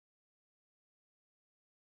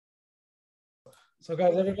So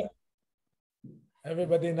guys,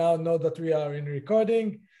 everybody now know that we are in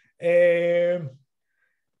recording. I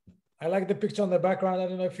like the picture on the background. I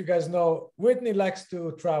don't know if you guys know, Whitney likes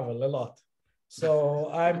to travel a lot.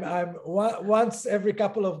 So I'm once every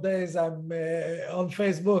couple of days, I'm on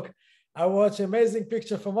Facebook. I watch amazing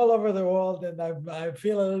picture from all over the world, and I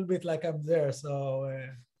feel a little bit like I'm there. So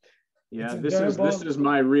yeah, this is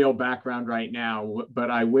my real background right now.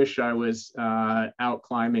 But I wish I was out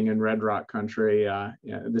climbing in Red Rock country. Yeah,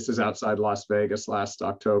 this is outside Las Vegas last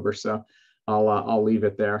October, so I'll leave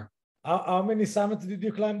it there. How many summits did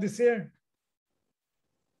you climb this year?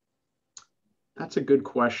 That's a good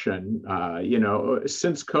question. You know,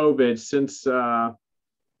 since COVID, since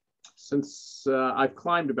I've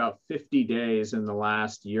climbed about 50 days in the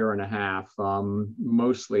last year and a half,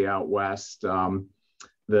 mostly out west.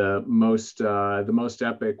 The most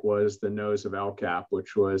epic was the nose of El Cap,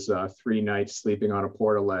 which was 3 nights sleeping on a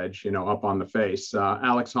portaledge, you know, up on the face.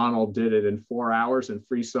 Alex Honnold did it in 4 hours in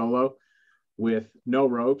free solo with no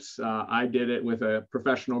ropes. I did it with a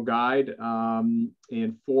professional guide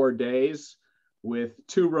in 4 days with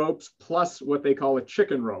 2 ropes plus what they call a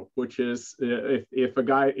chicken rope, which is if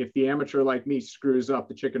the amateur like me screws up,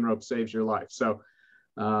 the chicken rope saves your life.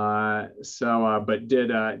 But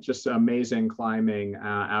did just amazing climbing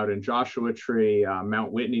out in Joshua Tree,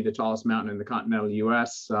 Mount Whitney, the tallest mountain in the continental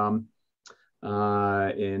US,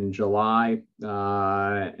 in July.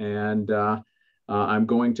 I'm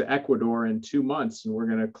going to Ecuador in 2 months, and we're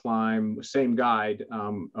going to climb, same guide,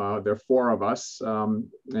 there are 4 of us, and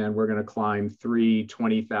we're going to climb 3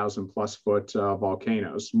 20,000 plus foot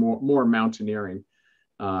volcanoes, more mountaineering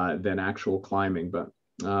than actual climbing, but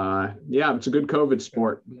yeah, it's a good COVID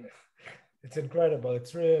sport. It's incredible.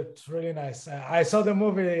 It's really nice. I saw the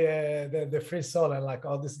movie, the Free Solo, and like,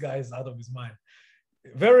 oh, this guy is out of his mind.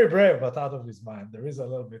 Very brave, but out of his mind. There is a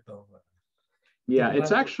little bit of. Yeah,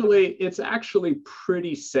 it's actually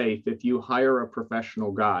pretty safe if you hire a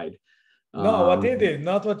professional guide. No, what he did,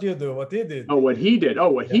 not what you do. What he did. Oh, what he did. Oh,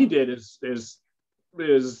 what he did is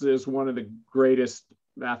one of the greatest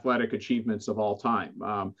athletic achievements of all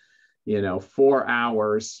time. You know, 4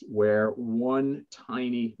 hours where one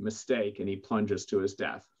tiny mistake and he plunges to his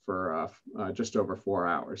death for just over 4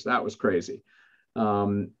 hours. That was crazy.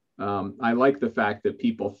 I like the fact that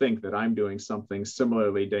people think that I'm doing something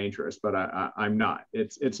similarly dangerous, but I'm not.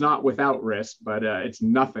 It's not without risk, but it's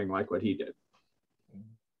nothing like what he did.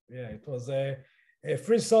 Yeah, it was a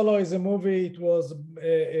Free Solo is a movie. It was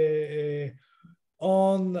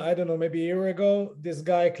on, I don't know, maybe a year ago. This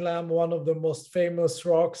guy climbed one of the most famous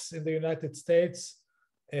rocks in the United States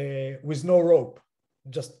with no rope.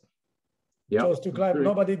 Just chose to climb. Great.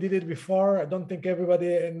 Nobody did it before. I don't think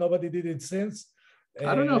nobody did it since.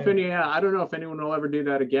 I don't know if anyone will ever do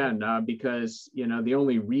that again, because, you know, the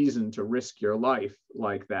only reason to risk your life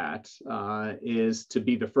like that is to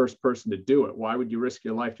be the first person to do it. Why would you risk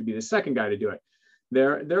your life to be the second guy to do it?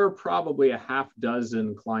 There are probably a half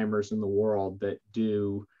dozen climbers in the world that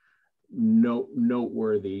do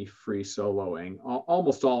noteworthy free soloing.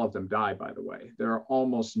 Almost all of them die, by the way. There are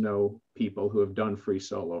almost no people who have done free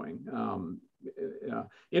soloing.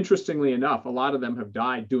 Interestingly enough, a lot of them have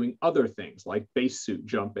died doing other things like base suit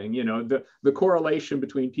jumping. You know, the correlation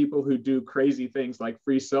between people who do crazy things like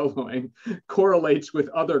free soloing correlates with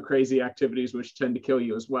other crazy activities which tend to kill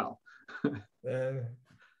you as well.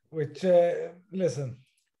 Listen,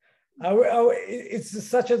 it's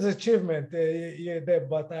such an achievement,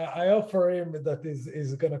 but I offer him that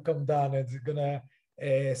is going to come down and it's going to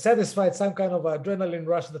satisfy some kind of adrenaline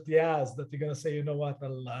rush that he has, that you're going to say, you know what,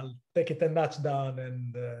 I'll take it a notch down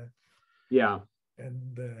and yeah,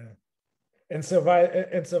 and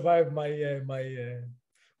survive my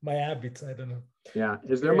habits. I don't know. Yeah,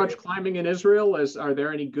 is there much climbing in Israel? Are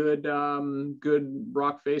there any good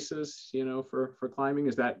rock faces, you know, for climbing?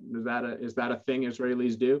 Is that a thing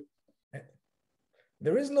Israelis do?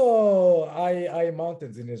 There is no high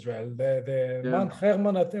mountains in Israel. The Mount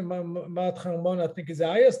Hermon, I think is the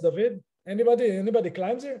highest. David, anybody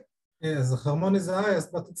climbs here? Yes, the Hermon is the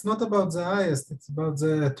highest, but it's not about the highest. It's about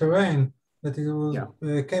the terrain that it was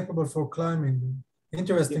capable for climbing,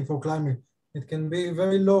 interesting for climbing. It can be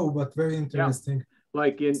very low, but very interesting. Yeah.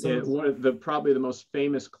 Like one of probably the most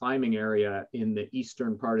famous climbing area in the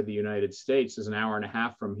eastern part of the United States is an hour and a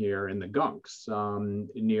half from here in the Gunks,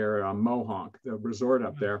 near Mohonk, the resort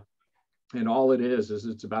up there. And all it is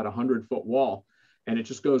it's about 100-foot wall, and it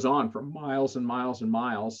just goes on for miles and miles and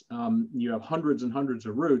miles. You have hundreds and hundreds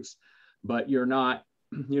of routes, but you're not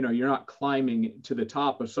climbing to the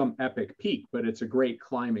top of some epic peak, but it's a great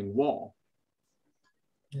climbing wall.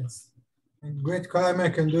 Yes. A great climber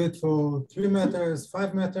can do it for 3 meters,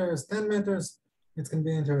 5 meters, 10 meters. it can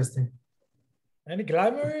be interesting. Any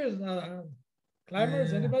climbers?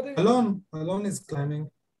 Climbers? Anybody? Alone is climbing.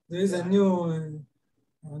 There is a new,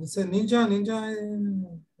 it's a Ninja,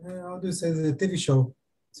 how do you say, the TV show.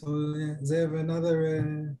 So they have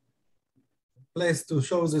another place to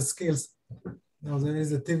show the skills. Now there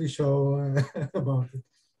is a TV show about it.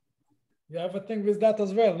 You have a thing with that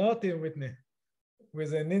as well, no, Team Whitney?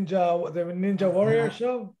 With the Ninja Warrior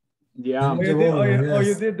show? Yeah. Or you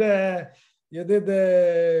did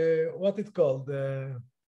what it called?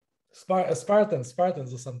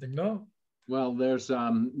 Spartans or something, no? Well, there's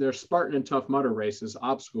Spartan and Tough Mudder races,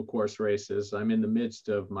 obstacle course races. I'm in the midst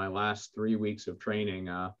of my last 3 weeks of training.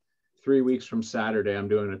 3 weeks from Saturday, I'm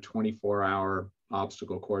doing a 24-hour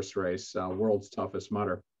obstacle course race, world's toughest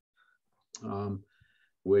mudder,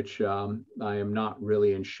 which I am not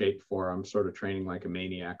really in shape for. I'm sort of training like a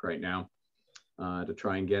maniac right now to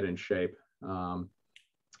try and get in shape. But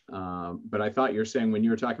I thought you were saying when you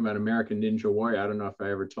were talking about American Ninja Warrior, I don't know if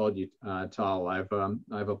I ever told you, Tal, I've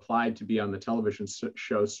applied to be on the television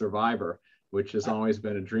show Survivor, which has always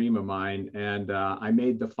been a dream of mine. And I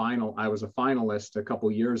made the final. I was a finalist a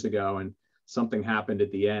couple years ago, and something happened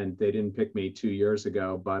at the end. They didn't pick me 2 years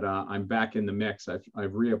ago, but I'm back in the mix. I've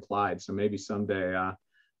reapplied, so maybe someday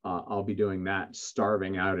I'll be doing that,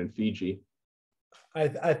 starving out in Fiji.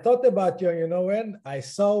 I thought about you know when? I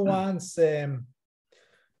saw once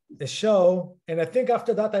the show, and I think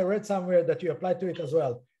after that I read somewhere that you applied to it as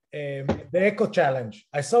well. The Echo Challenge.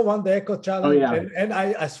 I saw the Echo Challenge, and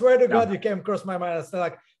I swear to God, you came across my mind. I was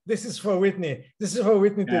like, this is for Whitney. This is for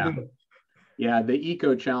Whitney to do. Yeah, the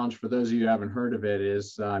Eco Challenge, for those of you who haven't heard of it,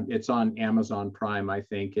 is it's on Amazon Prime. I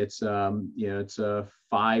think it's it's a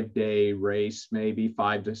 5-day race, maybe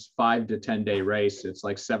 5 to 10 day race. It's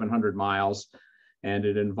like 700 miles, and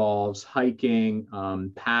it involves hiking,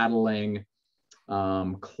 paddling,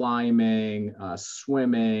 climbing,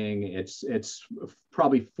 swimming. It's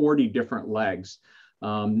probably 40 different legs,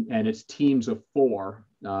 and it's teams of 4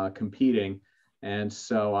 competing. And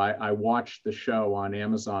so I watched the show on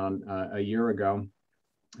Amazon a year ago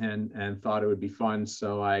and thought it would be fun.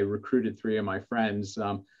 So I recruited 3 of my friends.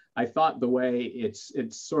 I thought the way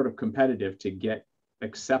it's sort of competitive to get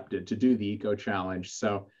accepted to do the Eco Challenge.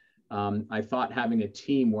 So I thought having a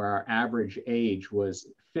team where our average age was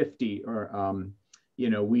 50 or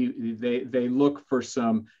they look for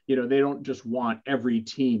some, they don't just want every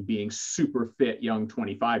team being super fit young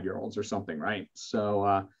 25-year-olds or something, right?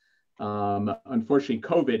 So unfortunately,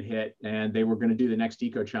 COVID hit, and they were going to do the next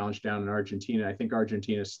Eco Challenge down in Argentina. I think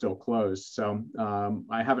Argentina is still closed, so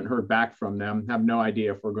I haven't heard back from them. Have no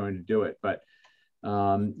idea if we're going to do it, but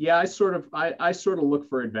I sort of look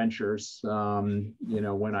for adventures, when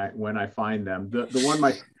I find them.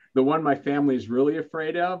 The one my family is really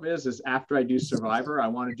afraid of is after I do Survivor, I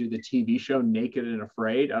want to do the TV show Naked and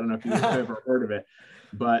Afraid. I don't know if you've ever heard of it,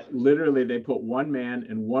 but literally they put 1 man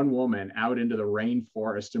and 1 woman out into the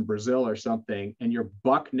rainforest in Brazil or something, and you're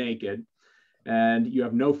buck naked and you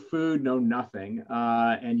have no food, no nothing,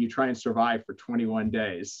 and you try and survive for 21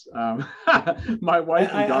 days. My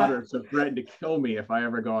wife and daughters have threatened to kill me if I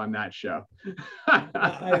ever go on that show.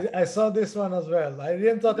 I saw this one as well. I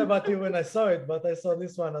didn't thought about you when I saw it, but I saw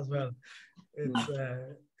this one as well.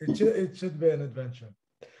 It should be an adventure.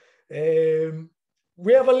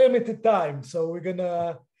 We have a limited time, so we're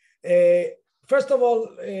gonna. First of all,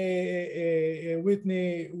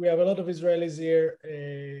 Whitney, we have a lot of Israelis here.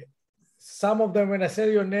 Some of them, when I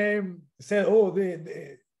say your name, say, "Oh,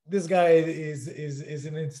 this guy is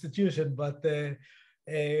an institution." But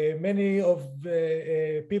many of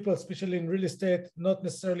people, especially in real estate, not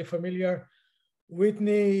necessarily familiar.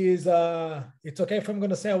 Whitney is it's okay if I'm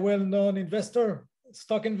going to say a well-known investor,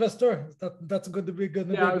 stock investor. That's good to be good.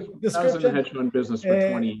 Yeah, I was in the hedge fund business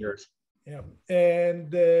for 20 years. Yeah,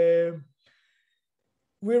 and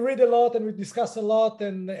we read a lot and we discuss a lot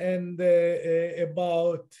and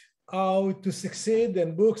about how to succeed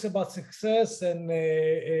and books about success and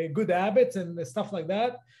good habits and stuff like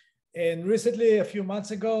that. And recently, a few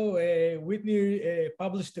months ago, Whitney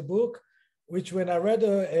published a book, which when I read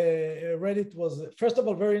it was, first of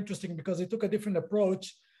all, very interesting because it took a different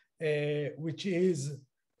approach, which is,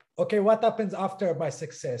 okay, what happens after my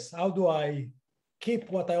success? How do I keep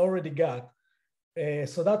what I already got?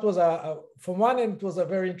 So that was from one end, it was a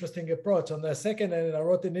very interesting approach. On the second end, I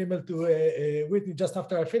wrote an email to Whitney just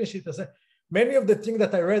after I finished it. I said, many of the things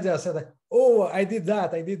that I read there, I said, oh, I did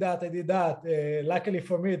that. Luckily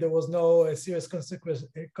for me, there was no serious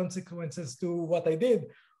consequences to what I did.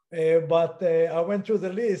 But I went through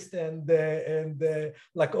the list and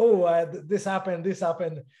like, oh, this happened,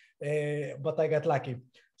 but I got lucky.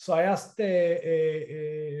 So I asked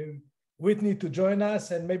Whitney to join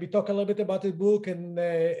us and maybe talk a little bit about the book and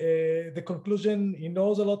the conclusion. He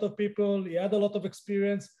knows a lot of people. He had a lot of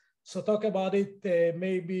experience. So talk about it,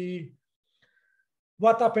 maybe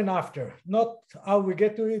what happened after, not how we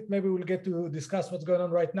get to it. Maybe we'll get to discuss what's going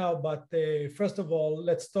on right now. But first of all,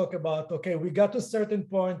 let's talk about, okay, we got to a certain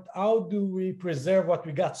point. How do we preserve what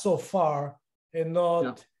we got so far and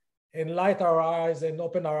not enlighten our eyes and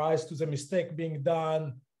open our eyes to the mistake being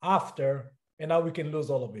done after, and now we can lose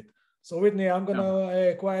all of it. So Whitney, I'm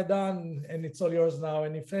gonna quiet down and it's all yours now.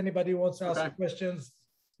 And if anybody wants to ask questions,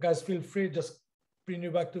 guys, feel free, just bring you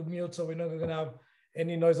back to mute so we're not gonna have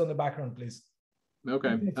any noise on the background, please.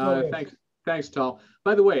 Okay, thanks, Tal.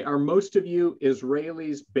 By the way, are most of you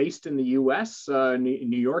Israelis based in the US,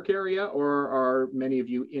 New York area, or are many of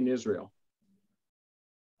you in Israel?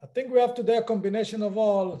 I think we have today a combination of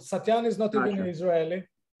all. Satyan is not even an Israeli.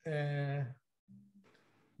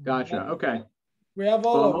 Gotcha, okay. We have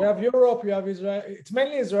all, we have Europe, we have Israel. It's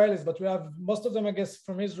mainly Israelis, but we have most of them, I guess,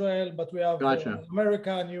 from Israel, but we have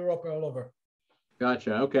America and Europe all over.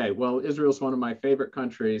 Gotcha, okay. Well, Israel's one of my favorite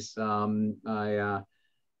countries. I've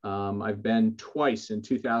been twice in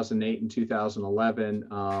 2008 and 2011.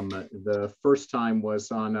 The first time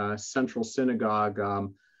was on a central synagogue,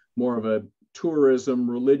 more of a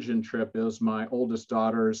tourism religion trip. It was my oldest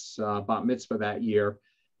daughter's bat mitzvah that year.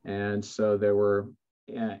 And so there were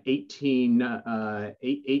 18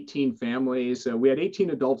 families. We had 18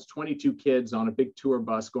 adults, 22 kids on a big tour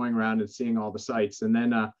bus going around and seeing all the sights. And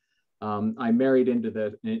then I married into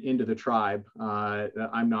the tribe.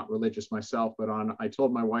 I'm not religious myself, but I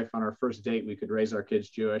told my wife on our first date we could raise our kids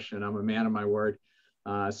Jewish, and I'm a man of my word.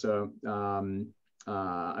 I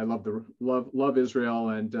love Israel,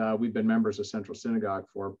 and we've been members of Central Synagogue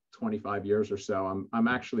for 25 years or so. I'm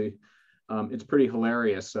actually, it's pretty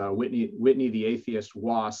hilarious. Whitney the Atheist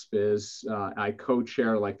Wasp is, I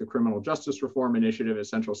co-chair like the Criminal Justice Reform Initiative at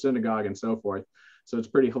Central Synagogue and so forth. So it's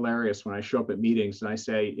pretty hilarious when I show up at meetings and I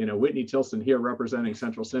say, you know, Whitney Tilson here representing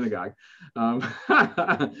Central Synagogue. And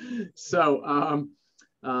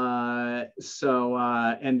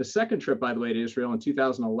the second trip, by the way, to Israel in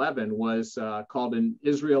 2011 was called an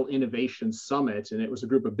Israel Innovation Summit. And it was a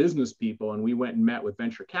group of business people. And we went and met with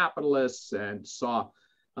venture capitalists and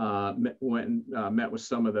met with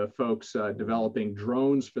some of the folks developing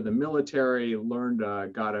drones for the military,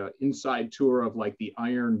 got an inside tour of like the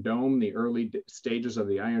Iron Dome, the early stages of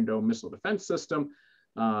the Iron Dome missile defense system.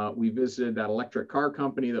 We visited that electric car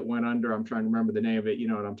company that went under. I'm trying to remember the name of it. You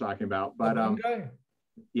know what I'm talking about. But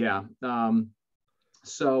yeah.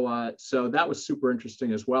 So that was super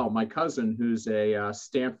interesting as well. My cousin, who's a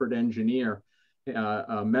Stanford engineer,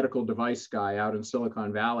 a medical device guy out in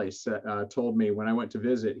Silicon Valley, told me when I went to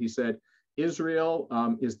visit, he said, Israel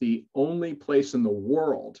is the only place in the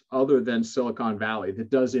world other than Silicon Valley that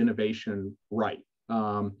does innovation right.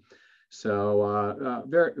 Very,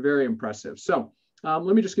 very impressive. So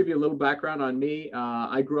let me just give you a little background on me.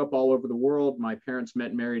 I grew up all over the world. My parents met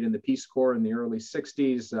and married in the Peace Corps in the early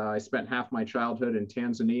 60s. I spent half my childhood in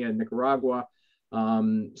Tanzania and Nicaragua.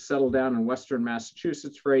 Settled down in Western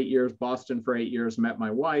Massachusetts for 8 years, Boston for 8 years, met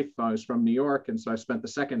my wife. I was from New York, and so I spent the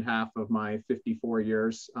second half of my 54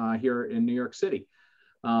 years here in New York City.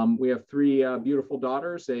 We have three beautiful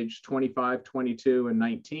daughters, aged 25, 22, and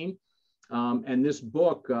 19. And this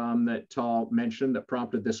book that Tal mentioned that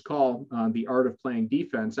prompted this call, The Art of Playing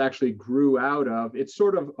Defense, actually grew out of, it's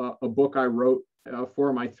sort of a book I wrote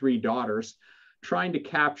for my three daughters, trying to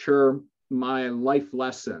capture my life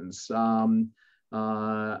lessons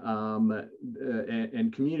and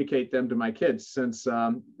communicate them to my kids, since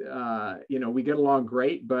you know, we get along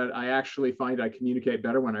great, but I actually find I communicate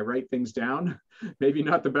better when I write things down. Maybe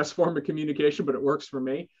not the best form of communication, but it works for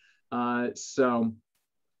me. I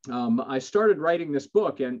started writing this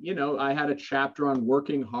book, and you know, I had a chapter on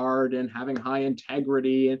working hard and having high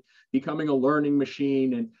integrity and becoming a learning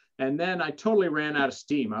machine, and then I totally ran out of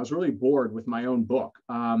steam. I was really bored with my own book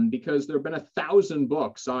because there have been 1,000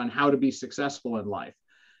 books on how to be successful in life.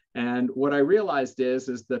 And what I realized is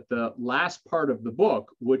that the last part of the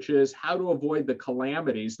book, which is how to avoid the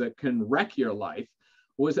calamities that can wreck your life,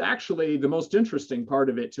 was actually the most interesting part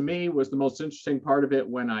of it. To me, was the most interesting part of it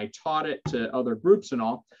when I taught it to other groups and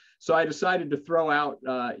all. So I decided to throw out,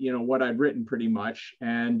 you know, what I'd written pretty much,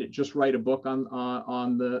 and just write a book on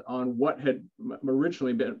what had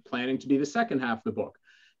originally been planning to be the second half of the book.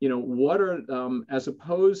 You know, what are, as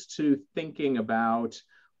opposed to thinking about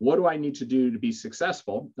what do I need to do to be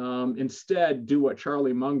successful, instead do what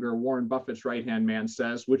Charlie Munger, Warren Buffett's right-hand man,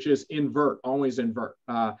 says, which is invert, always invert.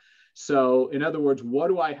 So in other words, what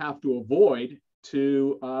do I have to avoid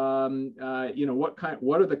to, you know,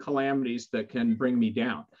 what are the calamities that can bring me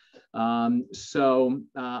down? I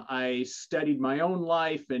studied my own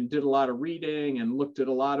life and did a lot of reading and looked at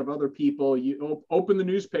a lot of other people. You open the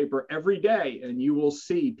newspaper every day and you will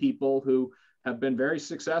see people who have been very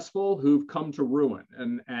successful who've come to ruin.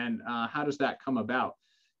 And how does that come about?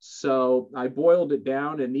 So I boiled it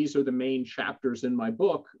down, and these are the main chapters in my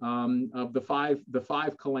book of the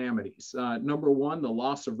five calamities. Number one, the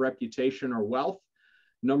loss of reputation or wealth.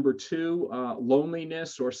 Number two,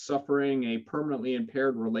 loneliness or suffering a permanently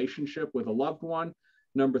impaired relationship with a loved one.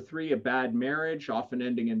 Number three, a bad marriage, often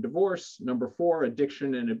ending in divorce. Number four,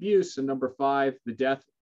 addiction and abuse. And number five, the death,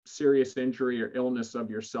 serious injury, or illness of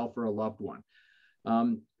yourself or a loved one.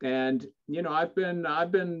 And you know, I've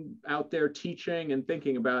been out there teaching and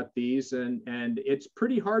thinking about these, and it's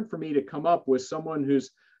pretty hard for me to come up with someone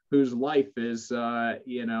whose life is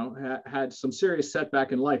you know, had some serious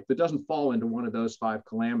setback in life that doesn't fall into one of those five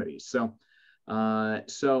calamities. So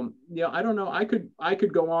so you know, I don't know, I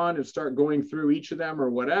could go on and start going through each of them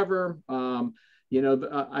or whatever. You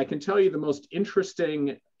know, I can tell you the most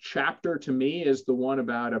interesting chapter to me is the one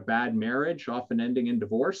about a bad marriage, often ending in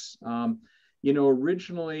divorce. You know,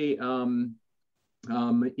 originally, you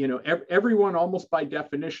know, everyone almost by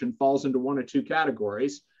definition falls into one or two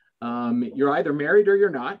categories. You're either married or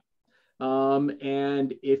you're not.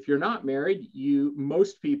 And if you're not married,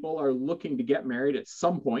 most people are looking to get married at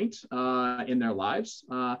some point in their lives.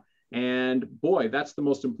 And boy, that's the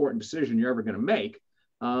most important decision you're ever going to make.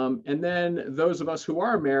 And then those of us who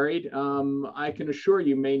are married, I can assure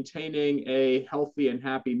you, maintaining a healthy and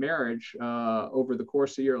happy marriage over the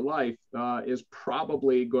course of your life is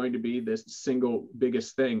probably going to be the single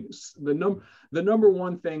biggest thing. The number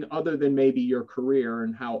one thing, other than maybe your career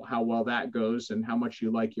and how well that goes and how much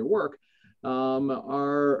you like your work,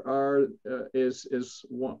 is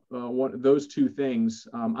one those two things.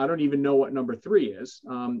 I don't even know what number three is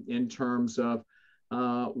in terms of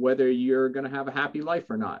whether you're going to have a happy life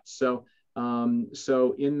or not. So,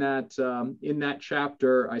 so in that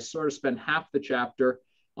chapter, I sort of spend half the chapter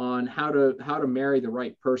on how to marry the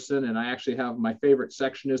right person, and I actually have my favorite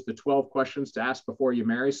section is the 12 questions to ask before you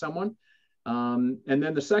marry someone. And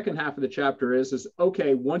then the second half of the chapter is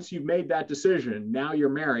okay, once you've made that decision, now you're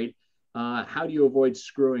married. How do you avoid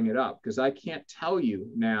screwing it up? Because I can't tell you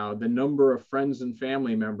now the number of friends and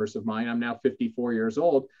family members of mine. I'm now 54 years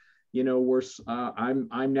old. You know,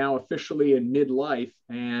 I'm now officially in midlife,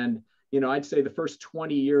 and you know, I'd say the first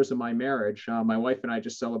 20 years of my marriage, my wife and I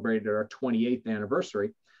just celebrated our 28th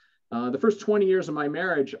anniversary. The first 20 years of my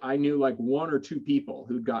marriage, I knew like one or two people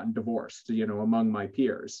who'd gotten divorced, you know, among my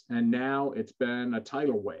peers, and now it's been a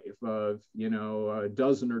tidal wave of, you know, a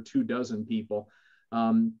dozen or 24 people.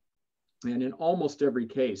 And in almost every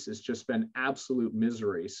case, it's just been absolute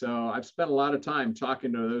misery. So I've spent a lot of time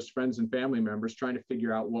talking to those friends and family members, trying to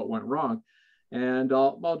figure out what went wrong. And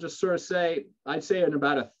I'll just sort of say, I'd say in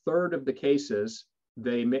about a third of the cases,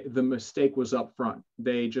 the mistake was up front.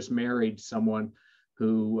 They just married someone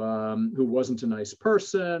who wasn't a nice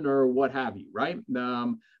person or what have you, right?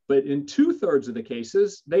 But in 2/3 of the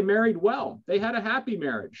cases, they married well. They had a happy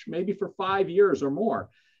marriage, maybe for 5 years or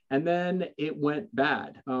more. And then it went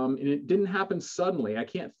bad. And it didn't happen suddenly. I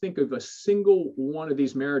can't think of a single one of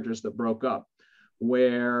these marriages that broke up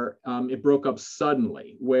where it broke up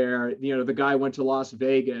suddenly, where, you know, the guy went to Las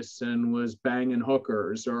Vegas and was banging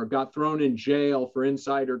hookers or got thrown in jail for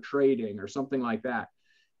insider trading or something like that.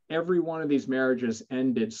 Every one of these marriages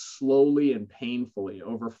ended slowly and painfully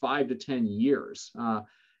over 5 to 10 years.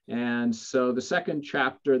 And so the second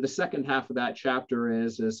half of that chapter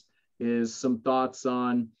is some thoughts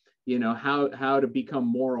on, you know, how to become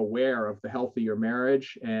more aware of the health of your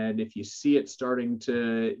marriage. And if you see it starting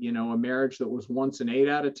to, you know, a marriage that was once an 8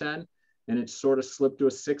 out of 10 and it's sort of slipped to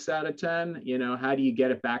a 6 out of 10, you know, how do you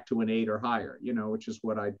get it back to an 8 or higher, you know, which is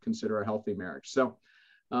what I'd consider a healthy marriage. So,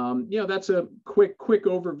 you know, that's a quick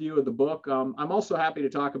overview of the book. I'm also happy to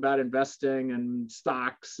talk about investing and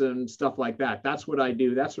stocks and stuff like that. That's what I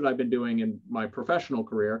do. That's what I've been doing in my professional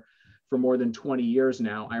career for more than 20 years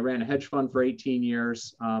now. I ran a hedge fund for 18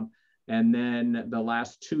 years. And then the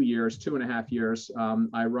last 2.5 years,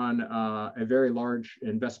 I run a very large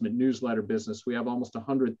investment newsletter business. We have almost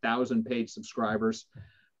 100,000 paid subscribers,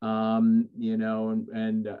 you know,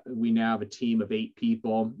 and we now have a team of 8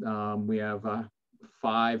 people. We have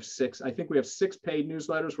 5, 6, I think we have 6 paid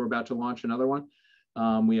newsletters. We're about to launch another one.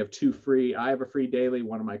 We have 2 free. I have a free daily.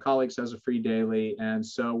 One of my colleagues has a free daily. And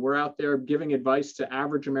so we're out there giving advice to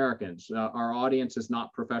average Americans. Our audience is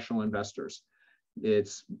not professional investors.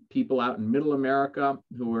 It's people out in middle America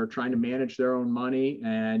who are trying to manage their own money.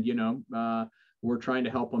 And, you know, we're trying to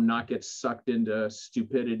help them not get sucked into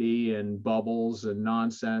stupidity and bubbles and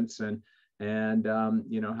nonsense. and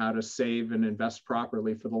how to save and invest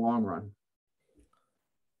properly for the long run.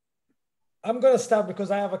 I'm going to stop because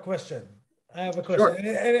I have a question. Sure.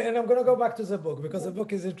 And I'm going to go back to the book because the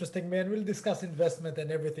book is interesting, man. We'll discuss investment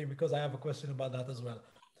and everything because I have a question about that as well.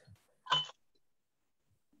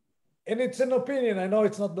 And it's an opinion. I know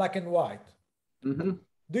it's not black and white. Mm-hmm.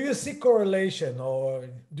 Do you see correlation, or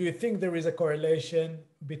do you think there is a correlation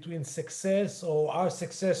between success, or our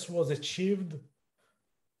success was achieved?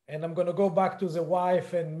 And I'm going to go back to the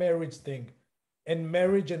wife and marriage thing, and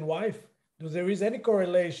marriage and wife. Do there is any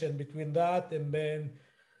correlation between that and then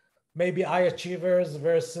maybe high achievers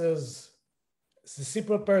versus the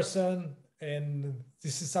simple person? And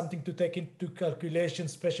this is something to take into calculation,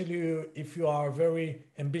 especially if you are a very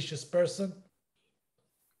ambitious person,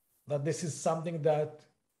 that this is something that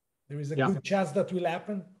there is a good chance that will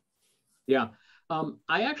happen. Yeah.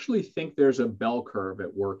 I actually think there's a bell curve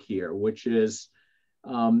at work here, which is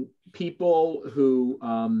people who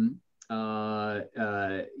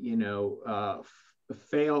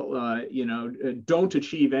fail, don't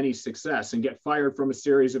achieve any success and get fired from a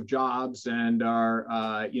series of jobs and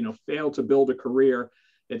are, fail to build a career,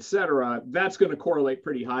 et cetera. That's going to correlate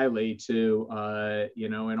pretty highly to,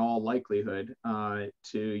 in all likelihood,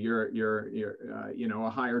 to your a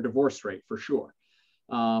higher divorce rate for sure.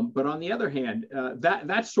 But on the other hand,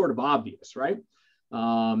 that's sort of obvious, right?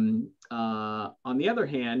 On the other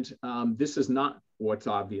hand, this is not what's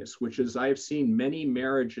obvious, which is I have seen many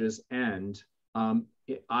marriages end,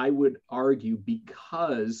 I would argue,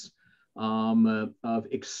 because of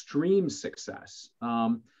extreme success.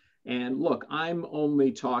 And look, I'm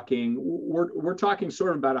only talking, we're talking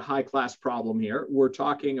sort of about a high class problem here. We're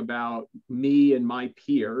talking about me and my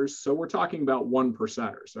peers. So we're talking about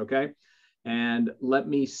 1%ers, okay? And let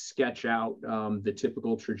me sketch out the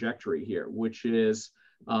typical trajectory here, which is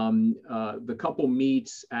the couple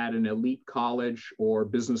meets at an elite college or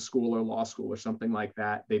business school or law school or something like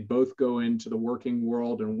that. They both go into the working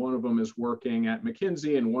world, and one of them is working at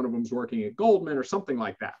McKinsey and one of them is working at Goldman or something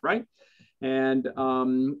like that, right? And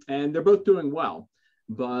they're both doing well.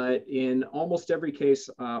 But in almost every case,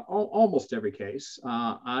 I'm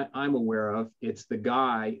aware of, it's the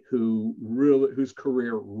guy whose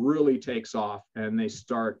career really takes off and they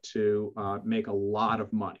start to make a lot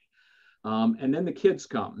of money. And then the kids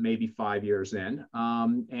come, maybe 5 years in,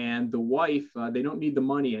 and the wife, they don't need the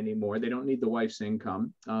money anymore. They don't need the wife's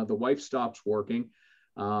income. The wife stops working.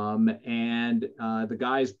 And the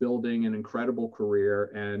guy's building an incredible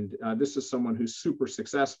career. And this is someone who's super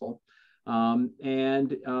successful.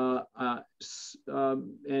 And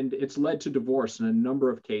it's led to divorce in a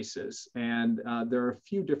number of cases. And there are a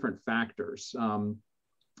few different factors,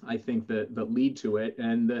 I think, that lead to it.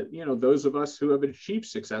 And that, those of us who have achieved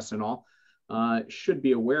success and all should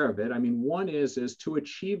be aware of it. I mean, one is to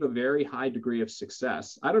achieve a very high degree of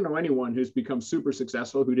success. I don't know anyone who's become super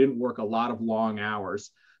successful who didn't work a lot of long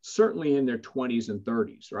hours, certainly in their 20s and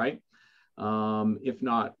 30s, right? If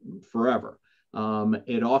not forever.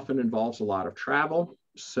 It often involves a lot of travel.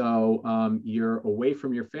 So you're away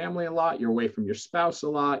from your family a lot, you're away from your spouse a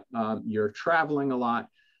lot, you're traveling a lot.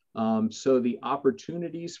 So the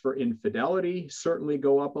opportunities for infidelity certainly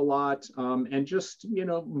go up a lot, and just,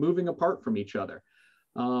 moving apart from each other.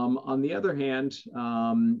 On the other hand,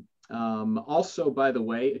 also, by the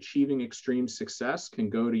way, achieving extreme success can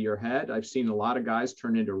go to your head. I've seen a lot of guys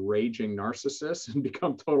turn into raging narcissists and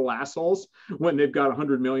become total assholes when they've got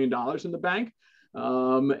 $100 million in the bank.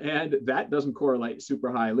 And that doesn't correlate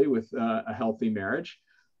super highly with a healthy marriage.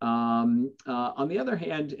 On the other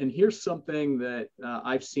hand, and here's something that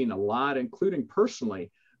I've seen a lot, including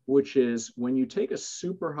personally, which is when you take a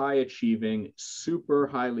super high achieving, super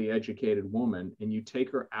highly educated woman and you take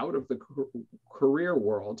her out of the career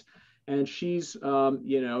world and she's,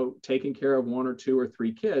 taking care of 1 or 2 or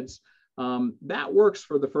 3 kids, that works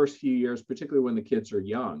for the first few years, particularly when the kids are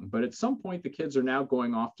young. But at some point, the kids are now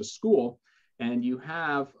going off to school, and you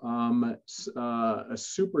have a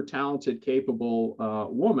super talented, capable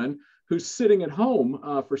woman who's sitting at home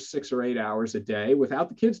for 6 or 8 hours a day without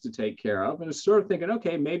the kids to take care of, and is sort of thinking,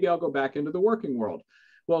 okay, maybe I'll go back into the working world.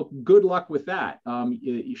 Well, good luck with that.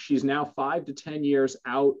 She's now 5 to 10 years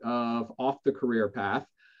off the career path.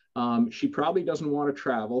 She probably doesn't want to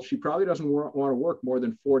travel. She probably doesn't want to work more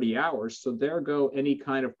than 40 hours. So there go any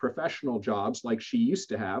kind of professional jobs like she used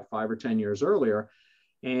to have 5 or 10 years earlier.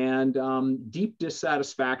 And deep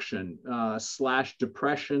dissatisfaction /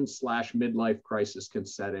 depression / midlife crisis can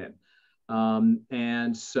set in.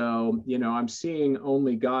 And so, I'm seeing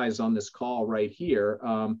only guys on this call right here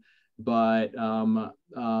But my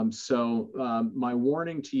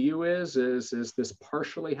warning to you is this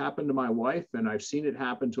partially happened to my wife, and I've seen it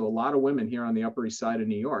happen to a lot of women here on the Upper East Side of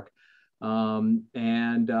New York.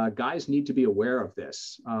 Guys need to be aware of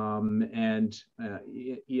this, and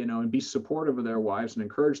be supportive of their wives and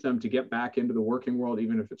encourage them to get back into the working world,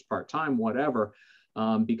 even if it's part-time, whatever.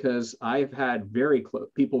 Because I've had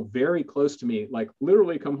people very close to me, like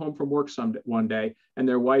literally come home from work one day, and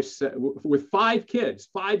their wife said, with 5 kids,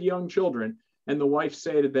 5 young children, and the wife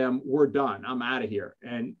say to them, "We're done. I'm out of here."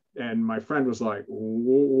 And my friend was like,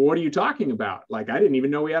 "What are you talking about? Like, I didn't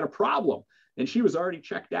even know we had a problem." And she was already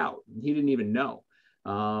checked out. He didn't even know,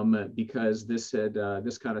 because this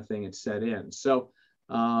kind of thing had set in.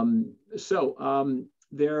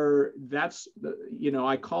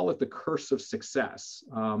 I call it the curse of success,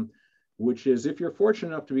 which is, if you're fortunate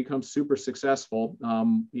enough to become super successful,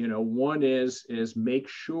 one is make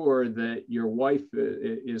sure that your wife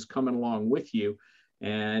is coming along with you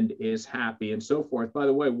and is happy and so forth. By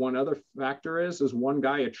the way, one other factor is one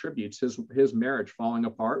guy attributes his marriage falling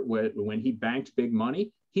apart when he banked big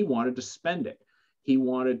money. He wanted to spend it. He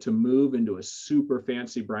wanted to move into a super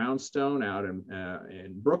fancy brownstone out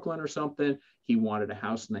in Brooklyn or something. He wanted a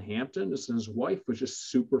house in the Hamptons, and his wife was just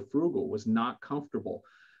super frugal, was not comfortable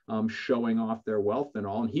showing off their wealth and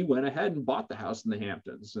all. And he went ahead and bought the house in the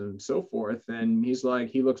Hamptons and so forth. And he's like,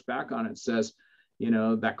 he looks back on it and says,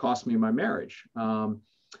 that cost me my marriage.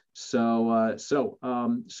 So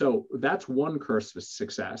that's one curse of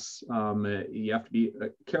success. You have to be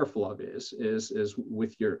careful of is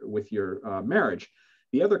with your marriage.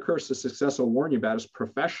 The other curse of success I'll warn you about is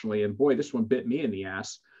professionally, and boy, this one bit me in the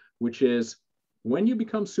ass, which is when you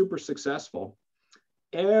become super successful,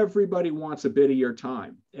 everybody wants a bit of your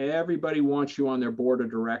time. Everybody wants you on their board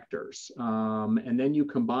of directors, and then you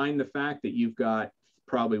combine the fact that you've got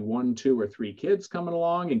probably 1, 2, or 3 kids coming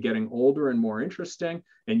along and getting older and more interesting,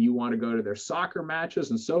 and you want to go to their soccer matches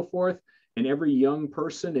and so forth. And every young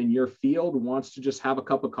person in your field wants to just have a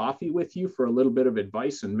cup of coffee with you for a little bit of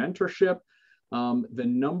advice and mentorship. The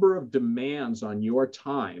number of demands on your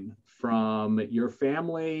time from your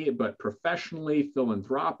family, but professionally,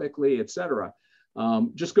 philanthropically, et cetera,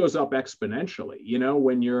 just goes up exponentially.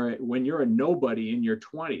 When you're a nobody in your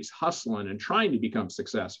 20s hustling and trying to become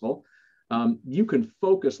successful, you can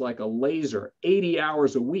focus like a laser 80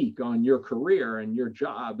 hours a week on your career and your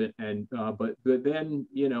job. But then,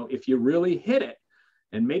 if you really hit it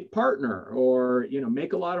and make partner, or,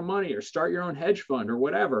 make a lot of money, or start your own hedge fund or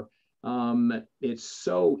whatever, it's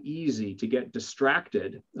so easy to get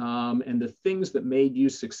distracted. And the things that made you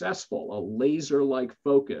successful, a laser-like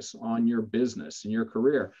focus on your business and your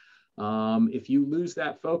career, if you lose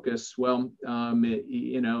that focus, well,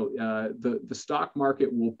 the stock market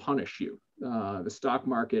will punish you. The stock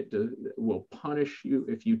market will punish you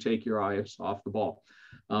if you take your eyes off the ball.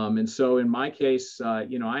 And so in my case, I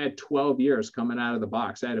had 12 years coming out of the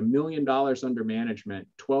box. I had $1 million under management.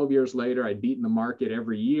 12 years later, I'd beaten the market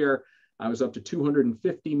every year. I was up to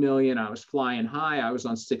 250 million. I was flying high. I was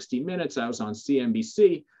on 60 Minutes. I was on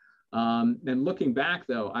CNBC. And looking back,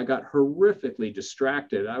 though, I got horrifically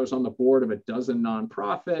distracted. I was on the board of a dozen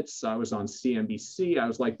nonprofits. I was on CNBC. I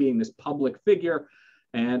was like being this public figure,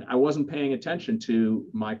 and I wasn't paying attention to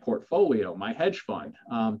my portfolio, my hedge fund.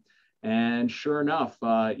 And sure enough,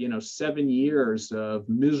 7 years of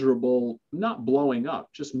miserable, not blowing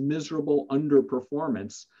up, just miserable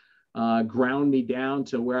underperformance ground me down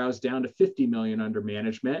to where I was down to 50 million under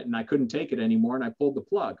management, and I couldn't take it anymore, and I pulled the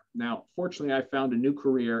plug. Now, fortunately, I found a new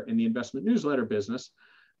career in the investment newsletter business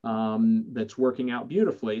that's working out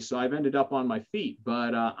beautifully. So I've ended up on my feet,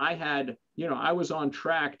 but I was on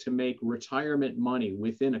track to make retirement money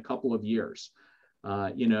within a couple of years.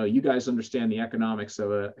 You guys understand the economics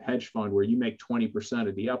of a hedge fund where you make 20%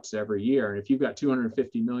 of the ups every year. And if you've got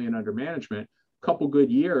 250 million under management, couple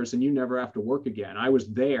good years and you never have to work again. I was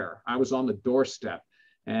there. I was on the doorstep,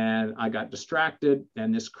 and I got distracted,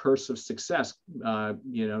 and this curse of success,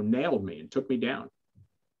 nailed me and took me down.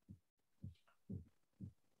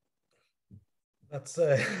 That's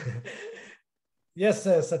yes,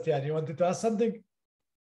 Satya, you wanted to ask something?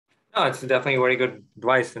 No, it's definitely very good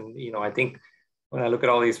advice. And, I think when I look at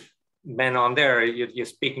all these men on there, you're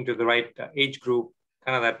speaking to the right age group,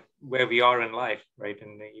 kind of that where we are in life, right?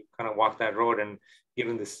 And you kind of walk that road and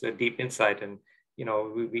given this deep insight. And,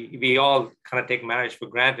 we all kind of take marriage for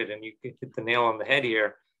granted, and you hit the nail on the head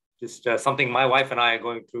here. Just something my wife and I are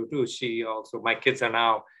going through too. My kids are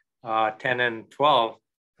now 10 and 12,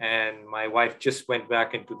 and my wife just went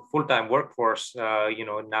back into the full-time workforce,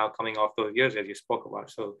 now coming off those years as you spoke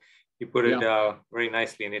about. So you put it very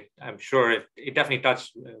nicely, and I'm sure it definitely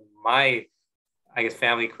touched my I guess,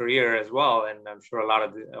 family career as well. And I'm sure a lot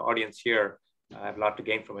of the audience here have a lot to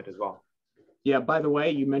gain from it as well. Yeah, by the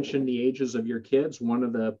way, you mentioned the ages of your kids, one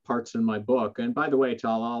of the parts in my book. And by the way,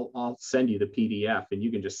 Tal, I'll send you the PDF and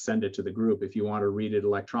you can just send it to the group if you want to read it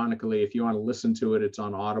electronically. If you want to listen to it, it's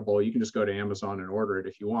on Audible. You can just go to Amazon and order it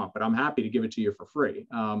if you want, but I'm happy to give it to you for free.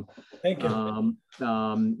 Thank you.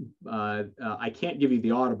 I can't give you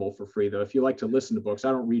the Audible for free, though. If you like to listen to books,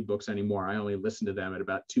 I don't read books anymore. I only listen to them at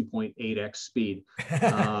about 2.8x speed.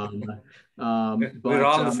 We're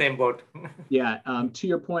all in the same boat. Yeah, to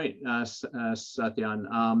your point,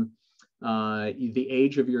 Satyan, the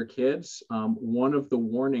age of your kids, one of the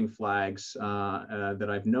warning flags that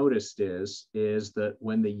I've noticed is that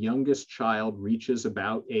when the youngest child reaches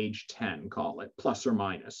about age 10, call it, plus or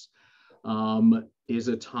minus, is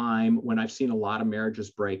a time when I've seen a lot of marriages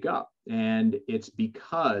break up. And it's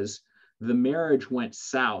because the marriage went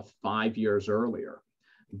south 5 years earlier.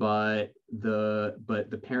 But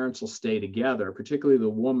the parents will stay together, particularly the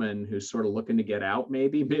woman who's sort of looking to get out.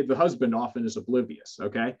 Maybe the husband often is oblivious,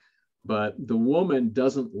 okay? But the woman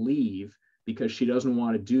doesn't leave because she doesn't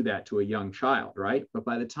want to do that to a young child, right? But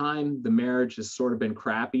by the time the marriage has sort of been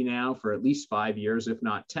crappy now for at least 5 years, if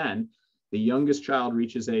not 10, the youngest child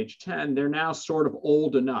reaches age 10, they're now sort of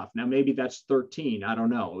old enough. Now, maybe that's 13, I don't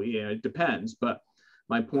know, yeah, it depends. But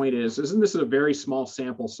my point is, this is a very small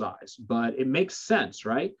sample size, but it makes sense,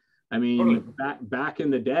 right? I mean, back in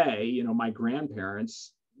the day, you know, my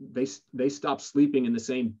grandparents, they stopped sleeping in the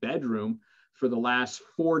same bedroom for the last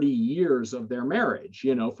 40 years of their marriage,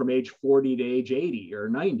 you know, from age 40 to age 80 or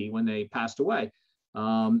 90 when they passed away.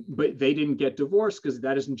 But they didn't get divorced because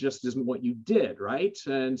that isn't what you did, right?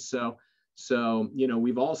 And so, you know,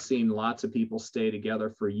 we've all seen lots of people stay together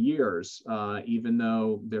for years, even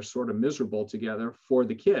though they're sort of miserable together for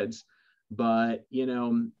the kids. But, you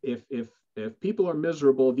know, if people are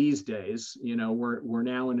miserable these days, you know, we're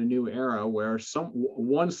now in a new era where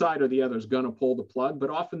one side or the other is going to pull the plug, but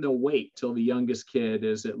often they'll wait till the youngest kid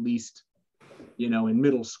is at least, you know, in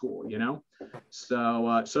middle school, you know.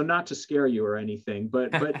 So not to scare you or anything, but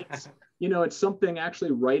it's, you know, it's something.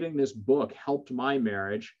 Actually writing this book helped my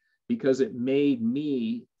marriage, because it made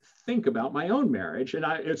me think about my own marriage. And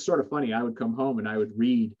it's sort of funny, I would come home and I would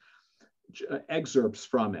read excerpts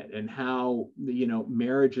from it and how, you know,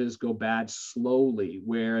 marriages go bad slowly,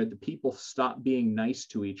 where the people stop being nice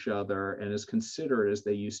to each other and as considerate as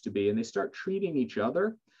they used to be. And they start treating each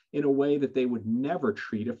other in a way that they would never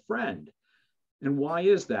treat a friend. And why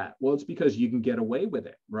is that? Well, it's because you can get away with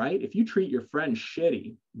it, right? If you treat your friends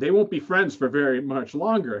shitty, they won't be friends for very much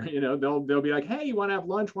longer. You know, they'll be like, hey, you want to have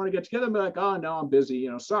lunch? Want to get together? And be like, oh, no, I'm busy.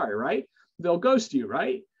 You know, sorry, right? They'll ghost you,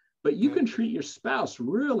 right? But you can treat your spouse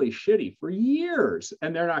really shitty for years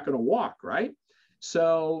and they're not going to walk, right?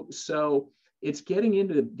 So it's getting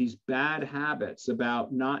into these bad habits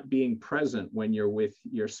about not being present when you're with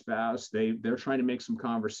your spouse. They're trying to make some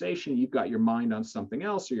conversation. You've got your mind on something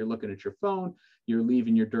else, or you're looking at your phone. You're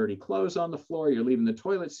leaving your dirty clothes on the floor. You're leaving the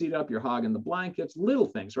toilet seat up. You're hogging the blankets, little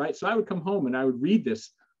things, right? So I would come home and I would read this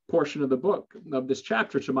portion of the book, of this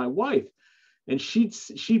chapter, to my wife. And she'd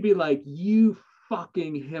be like, you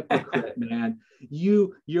fucking hypocrite, man.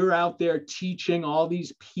 You're out there teaching all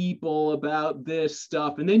these people about this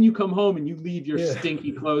stuff, and then you come home and you leave your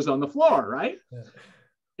stinky clothes on the floor, right? Yeah.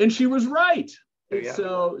 And she was right. Yeah.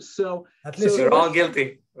 So at least we're all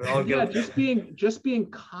guilty. We're all guilty. Yeah, just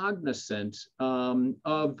being cognizant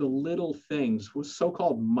of the little things,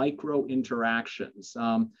 so-called micro interactions.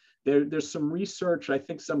 There's some research I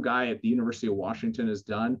think some guy at the University of Washington has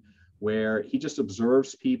done, where he just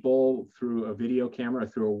observes people through a video camera,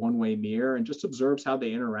 through a one-way mirror, and just observes how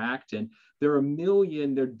they interact. And there are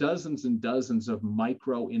dozens and dozens of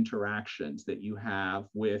micro interactions that you have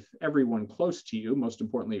with everyone close to you, most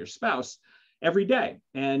importantly your spouse, every day.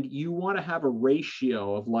 And you want to have a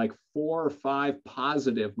ratio of like 4 or 5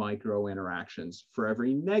 positive micro interactions for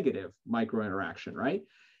every negative micro interaction, right?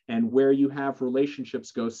 And where you have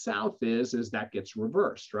relationships go south is that gets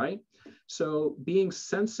reversed, right? So being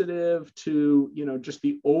sensitive to, you know, just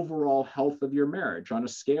the overall health of your marriage on a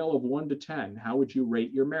scale of 1 to 10, how would you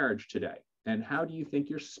rate your marriage today? And how do you think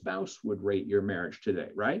your spouse would rate your marriage today,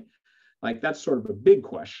 right? Like that's sort of a big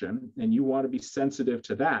question, and you want to be sensitive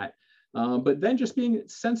to that. But then just being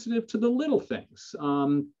sensitive to the little things,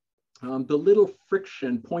 the little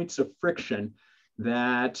points of friction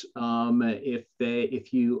that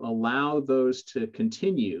if you allow those to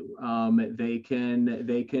continue, they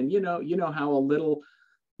can you know how a little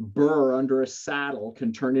burr under a saddle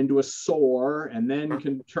can turn into a sore and then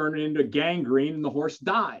can turn into gangrene and the horse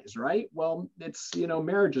dies, right? Well, it's, you know,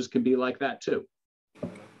 marriages can be like that too.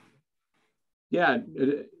 Yeah,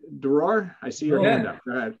 Dror, I see your hand up.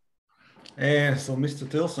 Go ahead. So Mr.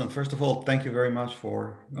 Tilson, first of all, thank you very much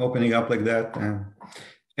for opening up like that.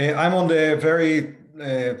 I'm on the very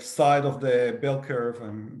side of the bell curve.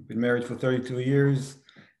 I've been married for 32 years.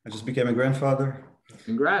 I just became a grandfather.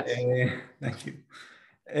 Congrats. Thank you.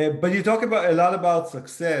 But you talk a lot about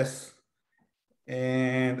success,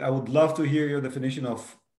 and I would love to hear your definition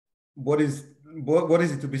of what is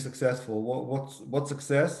it to be successful? What's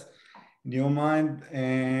success in your mind?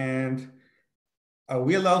 And are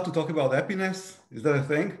we allowed to talk about happiness? Is that a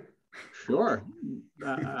thing? Sure.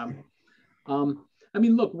 I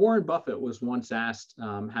mean, look, Warren Buffett was once asked,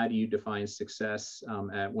 how do you define success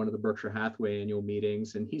at one of the Berkshire Hathaway annual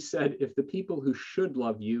meetings? And he said, if the people who should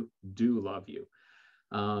love you do love you.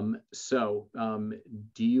 Do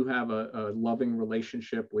you have a loving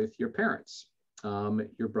relationship with your parents,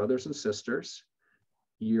 your brothers and sisters,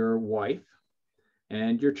 your wife,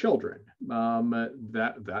 and your children?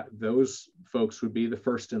 Those folks would be the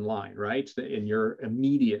first in line, right? In your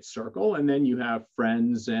immediate circle. And then you have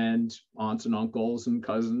friends and aunts and uncles and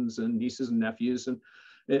cousins and nieces and nephews and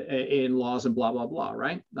in-laws and blah, blah, blah,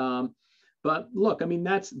 right? But look, I mean,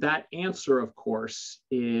 that answer, of course,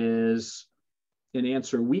 is an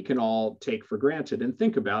answer we can all take for granted and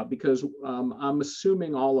think about, because I'm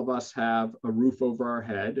assuming all of us have a roof over our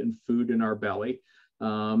head and food in our belly.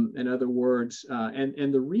 In other words,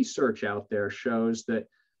 and the research out there shows that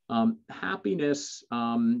happiness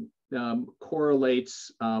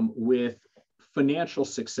correlates with financial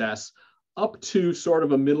success up to sort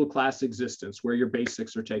of a middle-class existence where your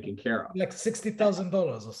basics are taken care of. Like $60,000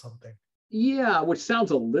 or something. Yeah, which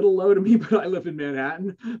sounds a little low to me, but I live in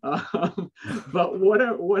Manhattan. But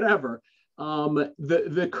whatever.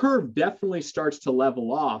 The curve definitely starts to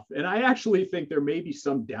level off. And I actually think there may be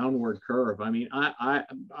some downward curve. I mean, I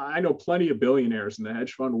know plenty of billionaires in the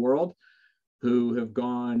hedge fund world who have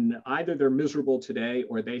gone, either they're miserable today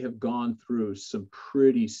or they have gone through some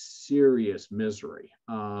pretty serious misery.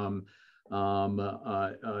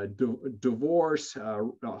 Divorce,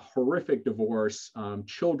 a horrific divorce,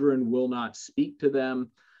 children will not speak to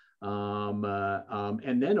them.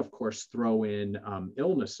 And then, of course, throw in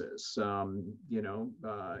illnesses, now in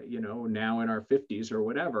our 50s or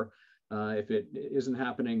whatever. If it isn't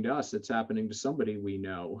happening to us, it's happening to somebody we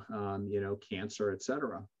know, cancer, et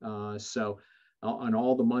cetera. And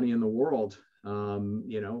all the money in the world,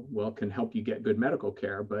 can help you get good medical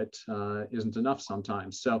care, but isn't enough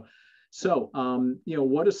sometimes. So,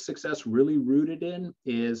 what is success really rooted in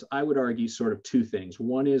is, I would argue, sort of two things.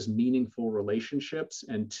 One is meaningful relationships,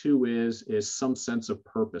 and two is some sense of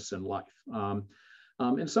purpose in life.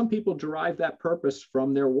 And some people derive that purpose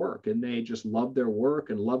from their work, and they just love their work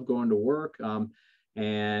and love going to work.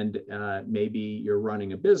 Maybe you're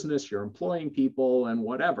running a business, you're employing people and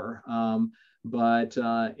whatever. But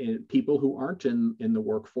people who aren't in the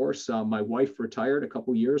workforce, my wife retired a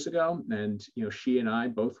couple years ago, and she and I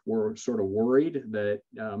both were sort of worried that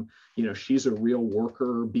she's a real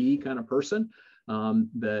worker bee kind of person,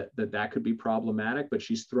 that could be problematic. But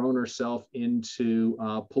she's thrown herself into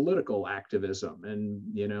political activism, and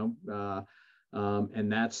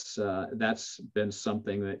that's been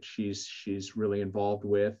something that she's really involved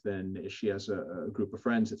with, and she has a group of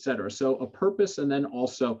friends, et cetera. So a purpose, and then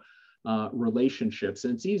also relationships.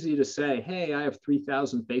 And it's easy to say, hey, I have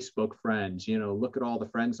 3,000 Facebook friends, look at all the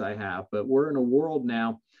friends I have. But we're in a world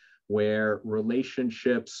now where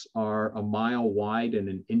relationships are a mile wide and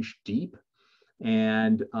an inch deep.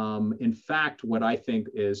 And in fact, what I think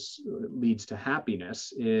leads to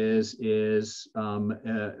happiness is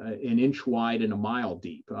an inch wide and a mile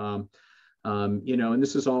deep. And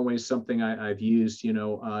this is always something I've used.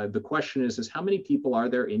 The question is how many people are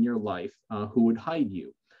there in your life who would hide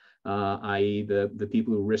you? I.e. the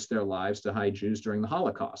people who risked their lives to hide Jews during the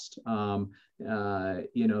Holocaust. That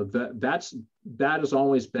has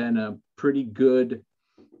always been a pretty good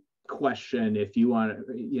question. If you want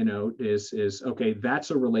to, is okay,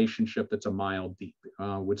 that's a relationship that's a mile deep.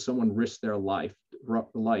 Would someone risk their life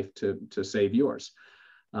to save yours?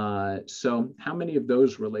 So how many of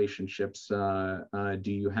those relationships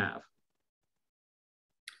do you have?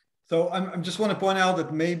 So I just want to point out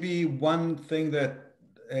that maybe one thing that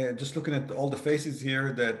just looking at all the faces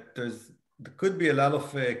here, that there could be a lot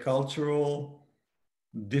of cultural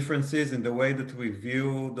differences in the way that we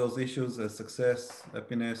view those issues as success,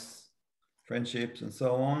 happiness, friendships, and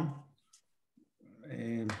so on.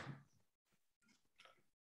 And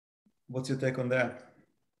what's your take on that?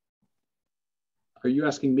 Are you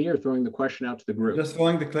asking me or throwing the question out to the group? Just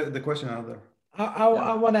throwing the question out there.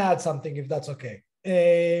 I want to add something, if that's okay.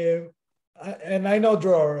 And I know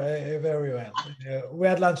Dror very well. We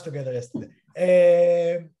had lunch together yesterday.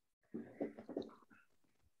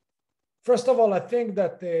 First of all, I think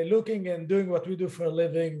that looking and doing what we do for a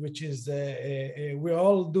living, which is we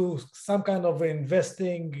all do some kind of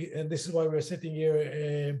investing, and this is why we're sitting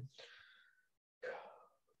here.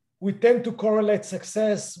 We tend to correlate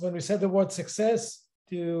success, when we say the word success,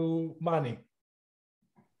 to money.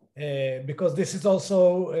 Because this is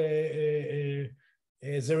also the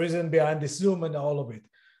reason behind this Zoom and all of it.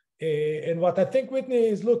 And what I think Whitney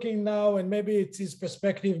is looking now, and maybe it's his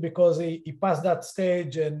perspective because he passed that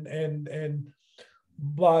stage,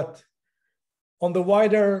 but on the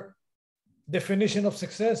wider definition of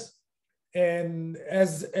success, and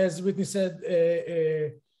as Whitney said,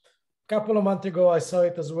 a couple of months ago, I saw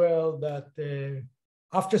it as well, that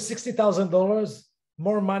after $60,000,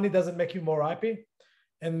 more money doesn't make you more happy.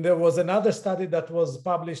 And there was another study that was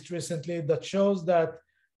published recently that shows that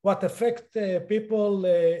what affects people,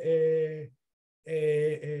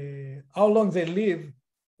 how long they live,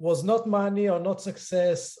 was not money or not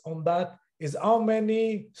success on that, is how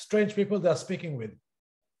many strange people they're speaking with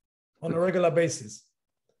on a regular basis.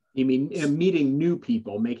 You mean meeting new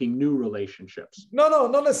people, making new relationships? No,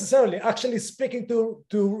 not necessarily. Actually speaking to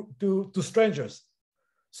strangers.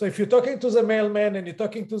 So if you're talking to the mailman and you're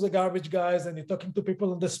talking to the garbage guys and you're talking to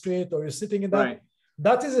people on the street or you're sitting in that, right.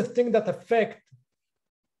 That is a thing that affects.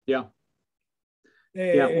 Yeah.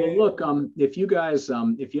 Yeah. Well, look, if you guys,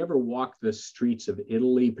 if you ever walk the streets of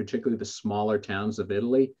Italy, particularly the smaller towns of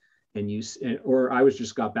Italy, and or I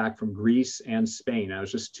just got back from Greece and Spain. I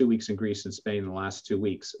was just 2 weeks in Greece and Spain in the last 2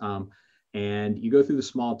 weeks. And you go through the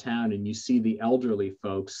small town and you see the elderly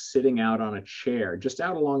folks sitting out on a chair, just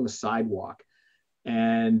out along the sidewalk.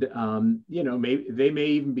 And, you know, maybe they may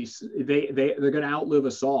even be, they're going to outlive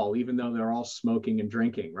us all, even though they're all smoking and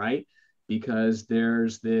drinking, right? Because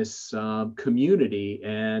there's this community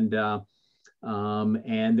and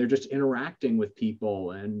they're just interacting with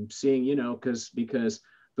people and seeing, you know, because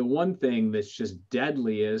the one thing that's just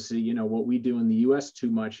deadly is, you know, what we do in the US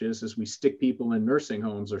too much is we stick people in nursing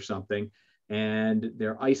homes or something and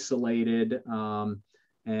they're isolated.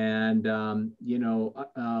 You know,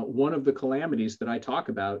 one of the calamities that I talk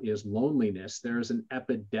about is loneliness. There's an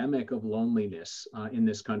epidemic of loneliness in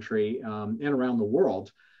this country and around the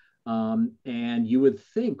world. And you would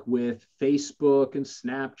think with Facebook and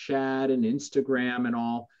Snapchat and Instagram and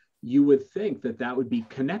all, you would think that that would be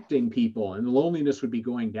connecting people and the loneliness would be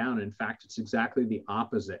going down. In fact, it's exactly the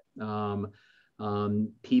opposite.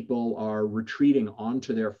 People are retreating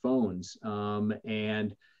onto their phones.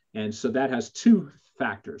 And so that has two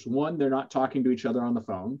factors. One, they're not talking to each other on the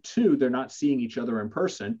phone. Two, they're not seeing each other in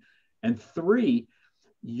person. And three,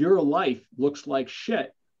 your life looks like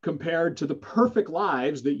shit compared to the perfect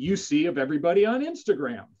lives that you see of everybody on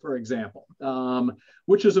Instagram, for example,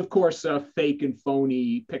 which is, of course, a fake and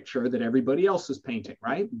phony picture that everybody else is painting,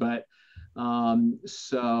 right? But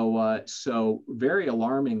so very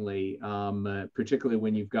alarmingly, particularly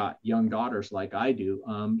when you've got young daughters like I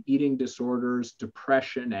do, eating disorders,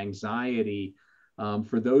 depression, anxiety.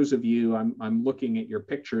 For those of you, I'm looking at your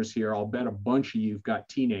pictures here. I'll bet a bunch of you've got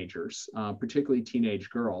teenagers, particularly teenage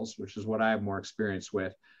girls, which is what I have more experience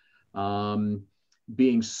with,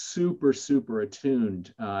 being super, super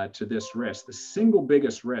attuned to this risk. The single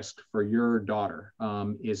biggest risk for your daughter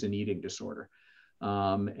is an eating disorder.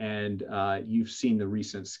 And you've seen the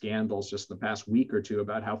recent scandals just the past week or two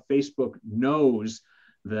about how Facebook knows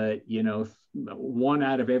that, you know, 1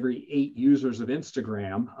 out of every 8 users of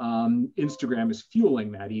Instagram, Instagram is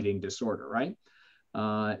fueling that eating disorder, right?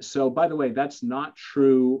 So by the way, that's not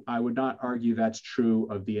true. I would not argue that's true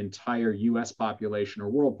of the entire US population or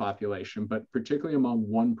world population, but particularly among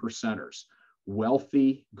 1%ers,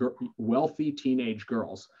 wealthy teenage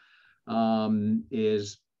girls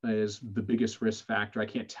is the biggest risk factor. I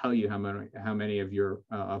can't tell you how many of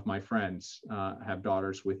my friends have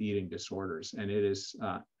daughters with eating disorders, and it is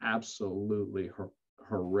absolutely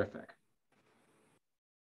horrific.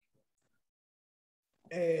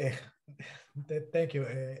 Thank you,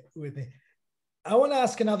 Whitney. I want to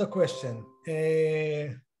ask another question.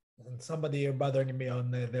 And somebody bothering me on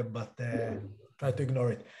there, but try to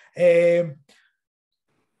ignore it.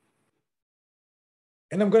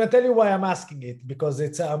 And I'm going to tell you why I'm asking it, because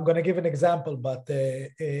I'm going to give an example, but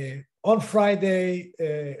on Friday,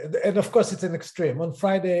 and of course it's an extreme, on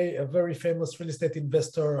Friday, a very famous real estate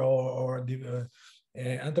investor or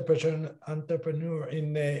entrepreneur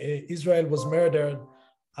in Israel was murdered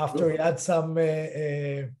after he had some,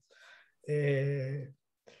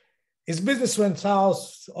 his business went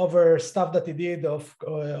south over stuff that he did.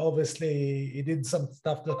 Obviously, he did some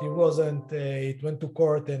stuff that he wasn't. It went to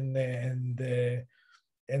court and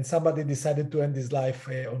somebody decided to end his life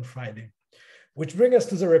on Friday. which brings us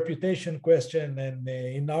to the reputation question. And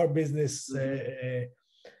in our business, you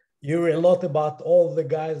hear a lot about all the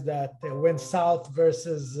guys that went south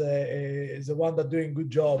versus the one that doing good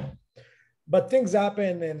job. But things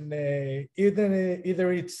happen, and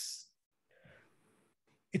either it's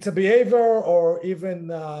a behavior or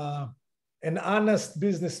even an honest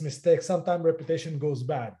business mistake. Sometimes reputation goes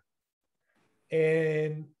bad.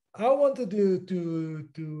 And I wanted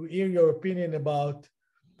to hear your opinion about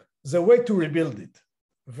the way to rebuild it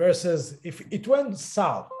versus if it went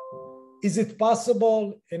south. Is it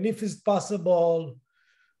possible? And if it's possible,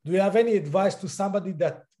 do you have any advice to somebody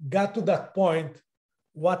that got to that point?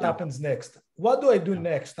 What happens next? What do I do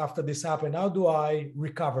next after this happened? How do I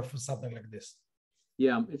recover from something like this?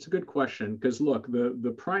 Yeah, it's a good question, because look,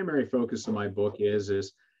 the primary focus of my book is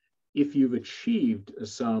if you've achieved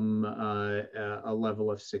some a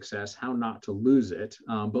level of success, how not to lose it.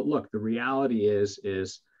 But look, the reality is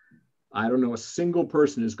I don't know a single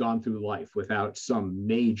person who's gone through life without some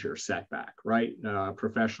major setback, right?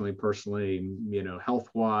 Professionally, personally,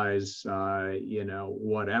 health-wise,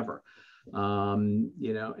 whatever. And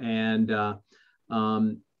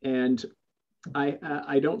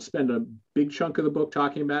I don't spend a big chunk of the book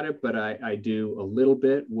talking about it, but I do a little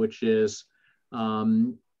bit, which is how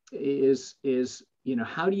do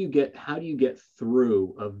you get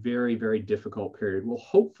through a very, very difficult period? Well,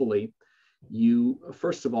 hopefully you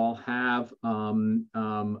first of all have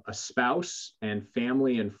a spouse and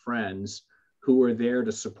family and friends who are there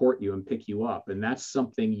to support you and pick you up, and that's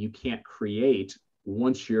something you can't create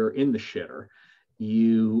once you're in the shitter.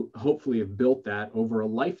 You hopefully have built that over a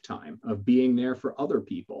lifetime of being there for other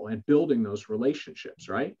people and building those relationships,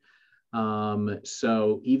 right?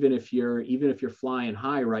 So even if you're flying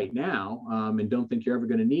high right now and don't think you're ever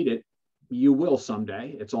going to need it, you will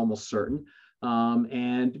someday. It's almost certain.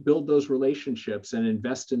 And build those relationships and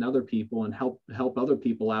invest in other people and help other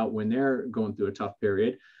people out when they're going through a tough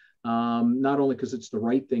period. Not only because it's the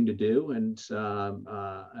right thing to do and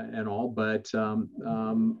all, but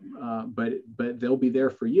they'll be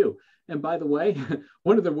there for you. And by the way,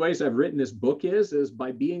 one of the ways I've written this book is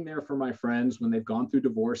by being there for my friends when they've gone through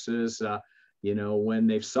divorces, when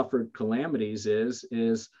they've suffered calamities.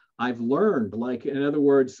 Is I've learned, like, in other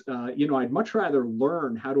words, I'd much rather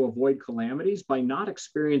learn how to avoid calamities by not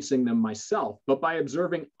experiencing them myself, but by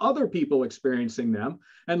observing other people experiencing them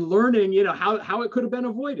and learning, how it could have been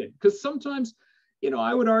avoided. Because sometimes,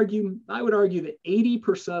 I would argue that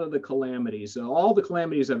 80% of the calamities, all the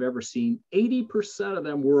calamities I've ever seen, 80% of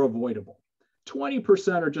them were avoidable.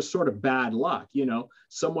 20% are just sort of bad luck.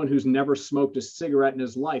 Someone who's never smoked a cigarette in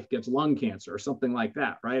his life gets lung cancer or something like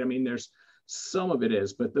that, right? I mean, there's some of it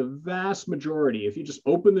is, but the vast majority, if you just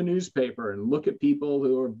open the newspaper and look at people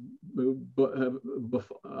who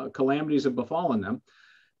calamities have befallen them,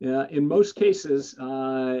 in most cases,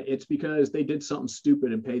 it's because they did something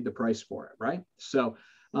stupid and paid the price for it, right? So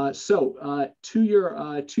to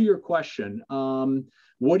your question,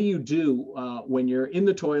 what do you do when you're in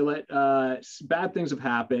the toilet? Bad things have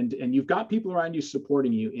happened, and you've got people around you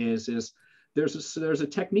supporting you. There's a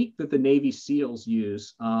technique that the Navy SEALs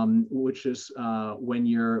use, which is when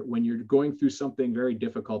you're going through something very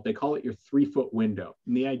difficult. They call it your 3-foot window.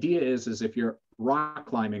 And the idea is if you're rock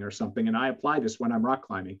climbing or something, and I apply this when I'm rock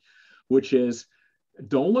climbing, which is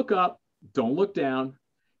don't look up, don't look down.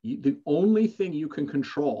 The only thing you can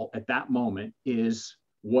control at that moment is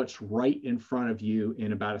what's right in front of you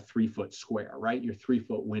in about a 3-foot square, right? Your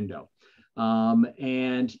 3-foot window.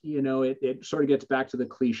 And it sort of gets back to the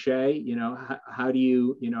cliche,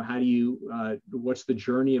 what's the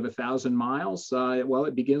journey of 1,000 miles? Well,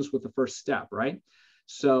 it begins with the first step, right?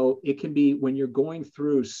 So it can be when you're going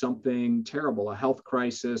through something terrible, a health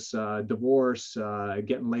crisis, divorce,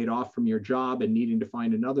 getting laid off from your job and needing to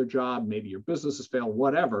find another job, maybe your business has failed,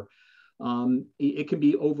 whatever. It can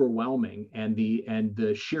be overwhelming, and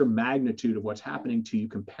the sheer magnitude of what's happening to you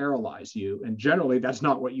can paralyze you. And generally, that's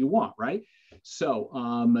not what you want, right? So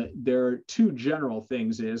there are two general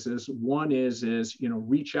things. One is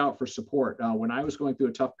reach out for support. When I was going through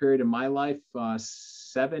a tough period in my life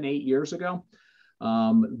 7-8 years ago,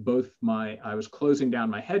 I was closing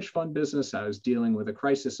down my hedge fund business. I was dealing with a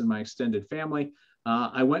crisis in my extended family.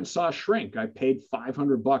 I went and saw a shrink. I paid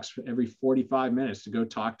 $500 for every 45 minutes to go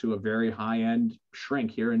talk to a very high-end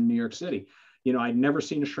shrink here in New York City. I'd never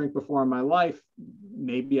seen a shrink before in my life.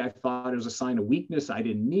 Maybe I thought it was a sign of weakness. I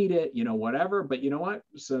didn't need it, whatever. But you know what?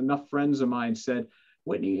 So enough friends of mine said,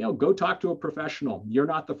 Whitney, go talk to a professional. You're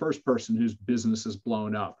not the first person whose business is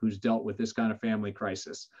blown up, who's dealt with this kind of family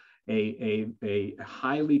crisis. a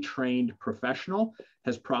highly trained professional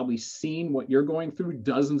has probably seen what you're going through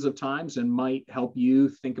dozens of times and might help you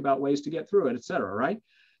think about ways to get through it, et cetera, right?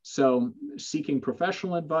 So seeking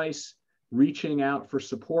professional advice, reaching out for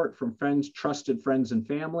support from friends, trusted friends and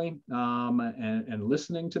family, and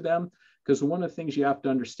listening to them. Because one of the things you have to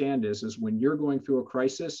understand is when you're going through a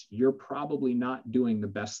crisis, you're probably not doing the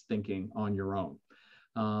best thinking on your own.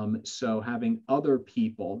 So having other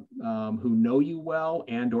people who know you well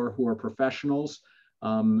and or who are professionals,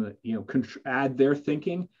 add their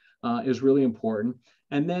thinking is really important.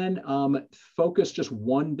 And then focus just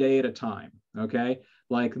one day at a time, okay?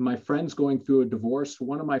 Like my friend's going through a divorce.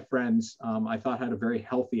 One of my friends I thought had a very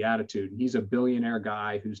healthy attitude. He's a billionaire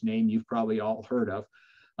guy whose name you've probably all heard of.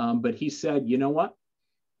 But he said, you know what?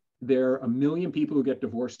 There are 1 million people who get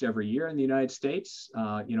divorced every year in the United States.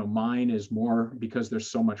 Mine is more because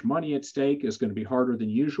there's so much money at stake, is going to be harder than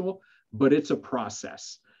usual, but it's a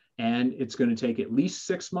process. And it's going to take at least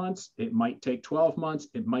 6 months. It might take 12 months.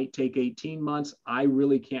 It might take 18 months. I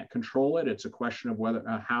really can't control it. It's a question of whether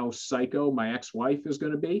how psycho my ex-wife is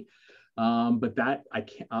going to be. But that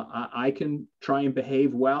I can try and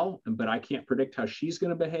behave well, but I can't predict how she's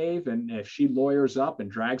going to behave. And if she lawyers up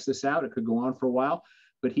and drags this out, it could go on for a while.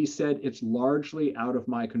 But he said, it's largely out of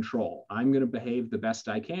my control. I'm going to behave the best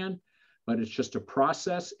I can, but it's just a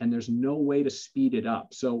process and there's no way to speed it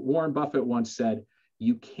up. So Warren Buffett once said,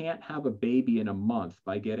 you can't have a baby in a month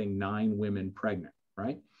by getting 9 women pregnant,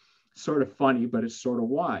 right? Sort of funny, but it's sort of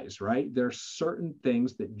wise, right? There are certain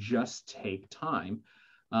things that just take time.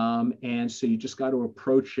 And so you just got to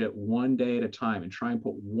approach it one day at a time and try and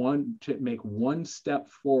make one step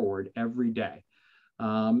forward every day.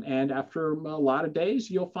 And after a lot of days,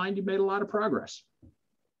 you'll find you made a lot of progress.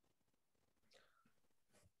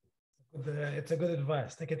 It's a good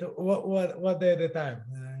advice. Take it one day at a time.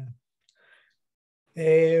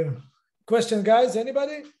 Question, guys?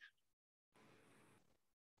 Anybody?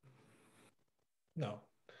 No.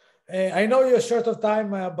 I know you're short of time,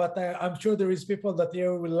 but I'm sure there is people that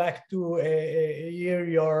here would like to hear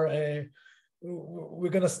your. We're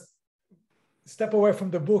gonna step away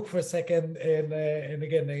from the book for a second, and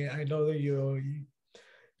again, I know that you're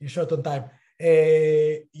short on time.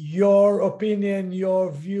 Your opinion, your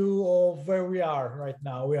view of where we are right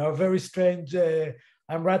now. We are very strange.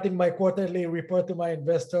 I'm writing my quarterly report to my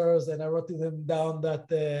investors, and I wrote to them down that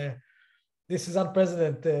this is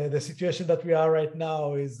unprecedented. The situation that we are right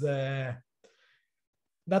now is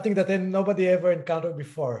nothing that nobody ever encountered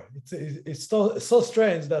before. It's so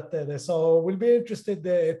strange that so we'll be interested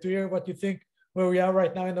to hear what you think where we are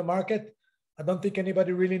right now in the market. I don't think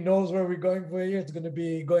anybody really knows where we're going for here. It's going to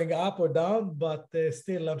be going up or down, but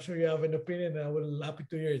still, I'm sure you have an opinion, and I will happy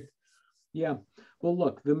to hear it. Yeah. Well,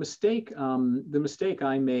 look, the mistake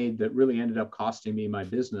I made that really ended up costing me my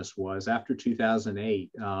business was after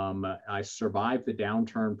 2008. I survived the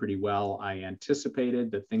downturn pretty well. I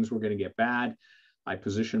anticipated that things were going to get bad. I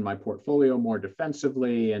positioned my portfolio more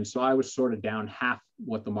defensively. And so I was sort of down half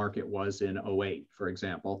what the market was in 2008, for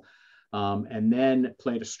example. And then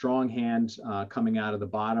played a strong hand coming out of the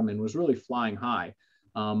bottom and was really flying high.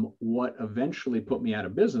 What eventually put me out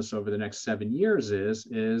of business over the next 7 years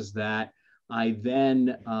is that I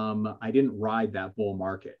didn't ride that bull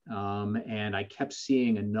market. And I kept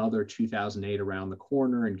seeing another 2008 around the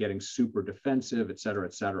corner and getting super defensive, et cetera,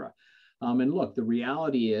 et cetera. And look, the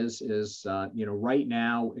reality is right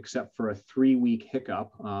now, except for a 3-week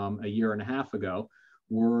hiccup a year and a half ago,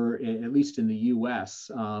 we're at least in the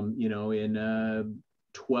US, in a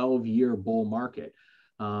 12-year bull market.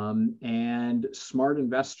 And smart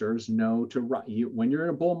investors know when you're in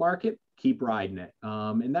a bull market, keep riding it.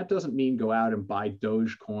 And that doesn't mean go out and buy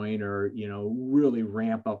Dogecoin or, really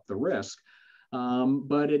ramp up the risk.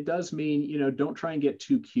 But it does mean, don't try and get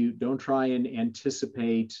too cute. Don't try and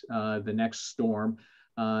anticipate the next storm.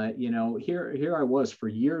 Here I was for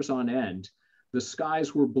years on end. The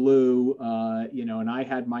skies were blue, and I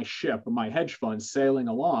had my ship, my hedge fund sailing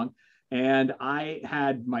along, and I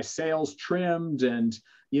had my sails trimmed and,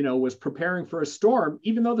 was preparing for a storm,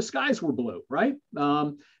 even though the skies were blue, right?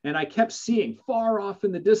 And I kept seeing far off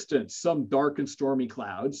in the distance some dark and stormy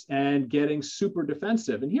clouds and getting super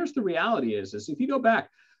defensive. And here's the reality is if you go back,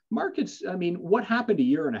 markets, what happened a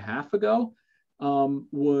year and a half ago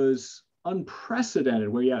was unprecedented,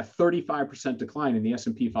 where you had a 35% decline in the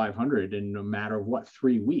S&P 500 in no matter what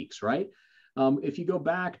 3 weeks, right? If you go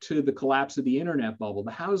back to the collapse of the internet bubble,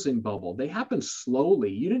 the housing bubble, they happened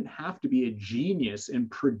slowly. You didn't have to be a genius in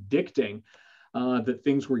predicting that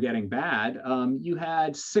things were getting bad. You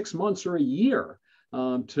had 6 months or a year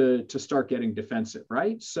to start getting defensive,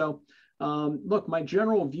 right? So Look, my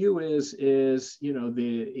general view is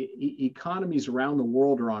the economies around the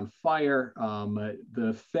world are on fire.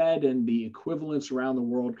 The Fed and the equivalents around the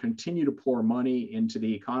world continue to pour money into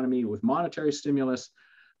the economy with monetary stimulus.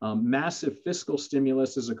 Massive fiscal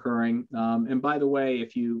stimulus is occurring. And by the way,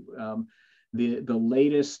 if you the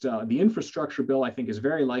latest the infrastructure bill, I think, is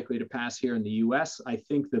very likely to pass here in the U.S. I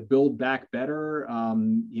think the Build Back Better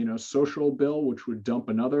social bill, which would dump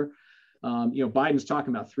another. Biden's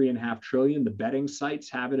talking about $3.5 trillion. The betting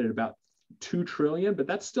sites have it at about $2 trillion, but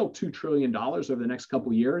that's still $2 trillion over the next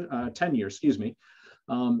couple of years, 10 years, excuse me.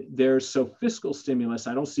 There's fiscal stimulus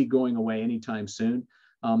I don't see going away anytime soon.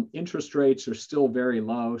 Interest rates are still very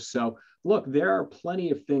low. So look, there are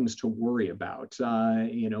plenty of things to worry about.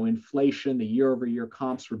 Inflation, the year-over-year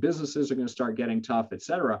comps for businesses are going to start getting tough, et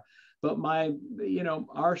cetera. But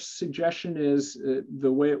our suggestion is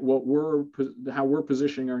how we're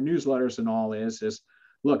positioning our newsletters and all is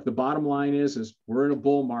look, the bottom line is we're in a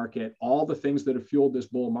bull market. All the things that have fueled this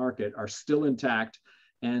bull market are still intact.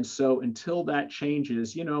 And so until that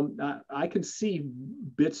changes, I can see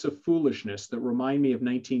bits of foolishness that remind me of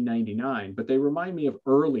 1999, but they remind me of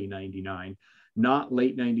early 99, not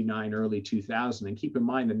late 99, early 2000. And keep in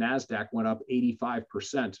mind, the NASDAQ went up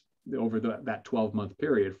 85% over that 12-month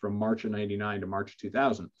period from March of 99 to March of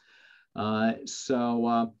 2000.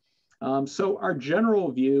 So our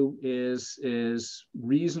general view is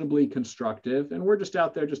reasonably constructive, and we're just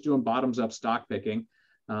out there just doing bottoms-up stock picking.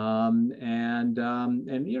 We're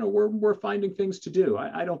finding things to do.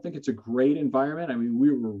 I don't think it's a great environment. I mean,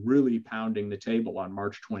 we were really pounding the table on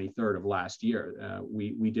March 23rd of last year.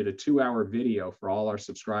 We did a 2-hour video for all our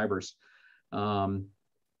subscribers.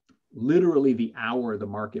 Literally the hour the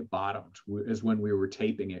market bottomed is when we were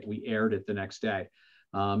taping it. We aired it the next day,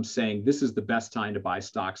 saying this is the best time to buy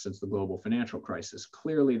stocks since the global financial crisis.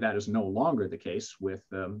 Clearly, that is no longer the case, with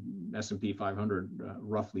S&P 500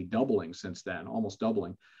 roughly doubling since then, almost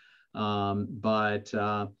doubling. But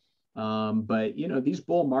these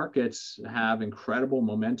bull markets have incredible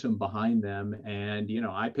momentum behind them, and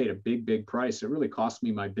I paid a big price. It really cost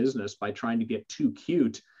me my business by trying to get too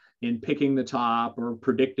cute in picking the top or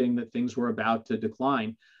predicting that things were about to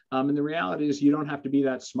decline. And the reality is you don't have to be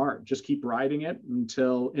that smart. Just keep riding it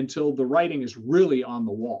until the writing is really on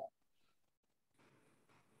the wall.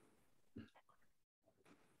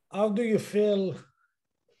 How do you feel?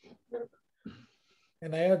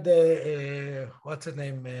 And I heard what's her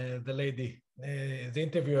name, the lady, the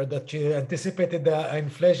interviewer, that she anticipated the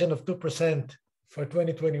inflation of 2% for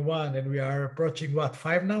 2021, and we are approaching what,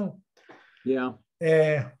 5 now? Yeah.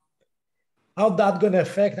 How that going to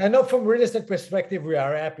affect? I know from real estate perspective, we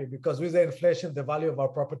are happy because with the inflation, the value of our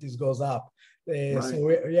properties goes up. Right.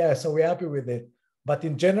 So we're happy with it. But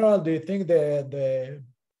in general, do you think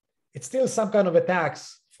it's still some kind of a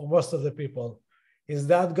tax for most of the people? Is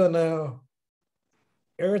that going to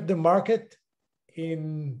hurt the market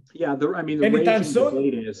anytime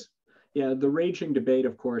soon? The raging debate,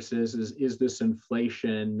 of course, is this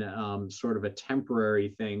inflation sort of a temporary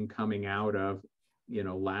thing coming out of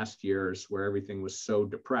last year's, where everything was so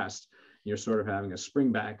depressed? You're sort of having a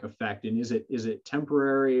springback effect, and is it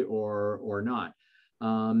temporary or not?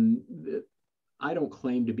 I don't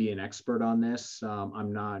claim to be an expert on this.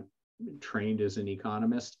 I'm not trained as an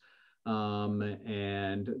economist, my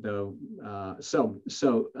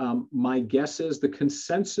guess is the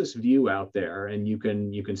consensus view out there, and you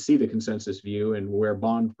can see the consensus view and where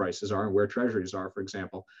bond prices are and where treasuries are, for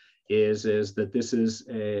example, is that this is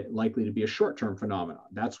likely to be a short-term phenomenon.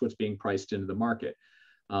 That's what's being priced into the market.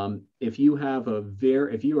 If you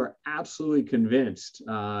are absolutely convinced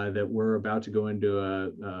that we're about to go into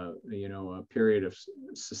a period of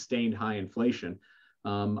sustained high inflation,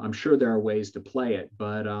 I'm sure there are ways to play it,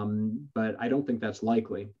 but I don't think that's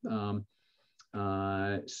likely.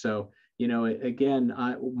 Again,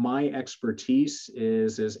 my expertise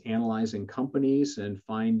is analyzing companies and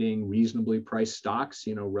finding reasonably priced stocks,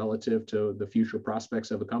 relative to the future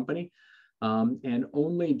prospects of a company. And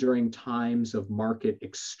only during times of market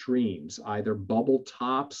extremes, either bubble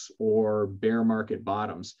tops or bear market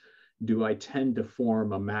bottoms, do I tend to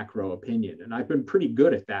form a macro opinion. And I've been pretty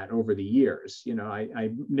good at that over the years. I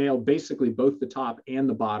nailed basically both the top and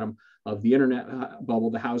the bottom of the internet bubble,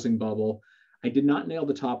 the housing bubble. I did not nail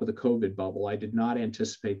the top of the COVID bubble. I did not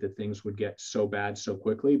anticipate that things would get so bad so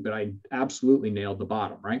quickly, but I absolutely nailed the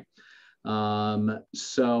bottom, right? But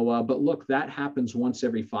look, that happens once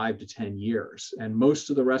every 5 to 10 years. And most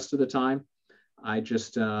of the rest of the time, I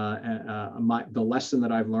just, the lesson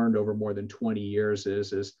that I've learned over more than 20 years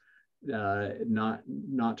is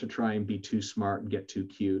not to try and be too smart and get too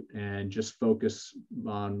cute, and just focus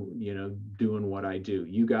on, you know, doing what I do.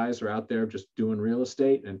 You guys are out there just doing real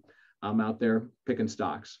estate, and I'm out there picking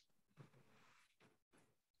stocks.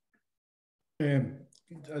 I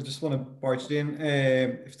just want to barge in,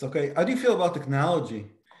 if it's okay. How do you feel about technology,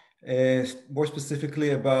 more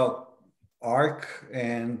specifically about ARK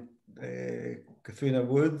and Katrina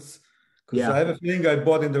Woods? Because I have a feeling I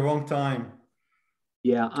bought in the wrong time.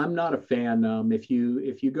 Yeah, I'm not a fan. If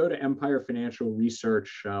you go to Empire Financial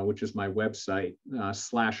Research, which is my website,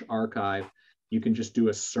 /archive, you can just do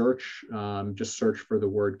a search. Just search for the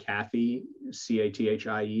word Cathie,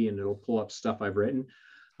 Cathie, and it'll pull up stuff I've written.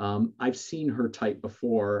 I've seen her type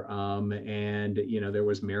before, and you know, there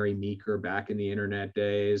was Mary Meeker back in the internet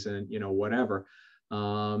days, and you know, whatever.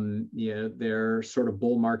 Yeah, they're sort of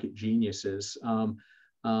bull market geniuses.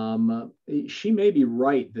 She may be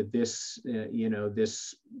right that this, you know,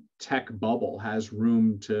 this tech bubble has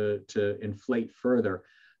room to inflate further.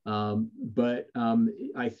 But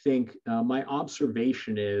I think my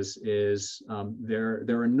observation is there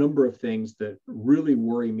are a number of things that really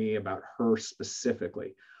worry me about her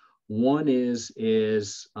specifically. One is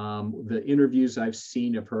the interviews I've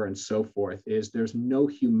seen of her and so forth, is there's no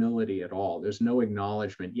humility at all. There's no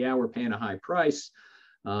acknowledgement. Yeah, we're paying a high price.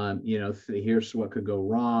 You know, here's what could go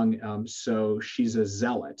wrong. So she's a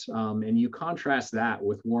zealot. And you contrast that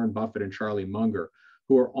with Warren Buffett and Charlie Munger,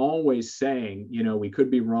 who are always saying, you know, we could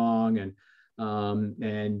be wrong.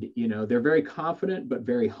 And you know, they're very confident, but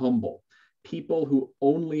very humble. People who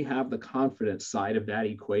only have the confidence side of that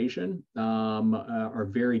equation are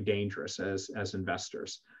very dangerous as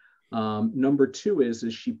investors. Number two is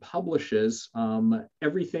she publishes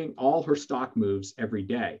everything, all her stock moves every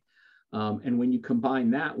day. And when you combine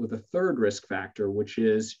that with a third risk factor, which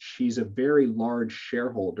is she's a very large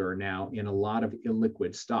shareholder now in a lot of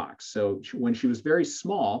illiquid stocks. So when she was very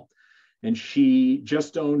small and she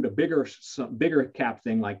just owned a bigger cap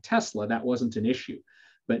thing like Tesla, that wasn't an issue.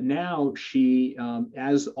 But now she,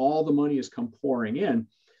 as all the money has come pouring in,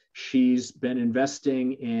 she's been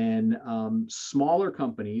investing in smaller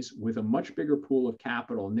companies with a much bigger pool of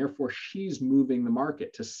capital. And therefore, she's moving the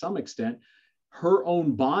market to some extent. Her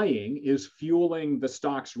own buying is fueling the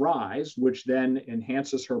stock's rise, which then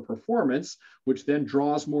enhances her performance, which then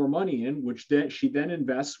draws more money in, which then she then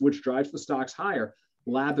invests, which drives the stocks higher.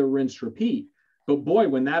 Lather, rinse, repeat. But boy,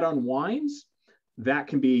 when that unwinds, that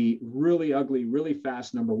can be really ugly, really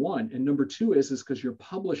fast, number one. And number two is because you're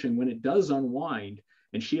publishing, when it does unwind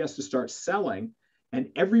and she has to start selling, and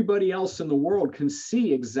everybody else in the world can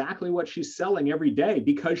see exactly what she's selling every day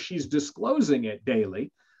because she's disclosing it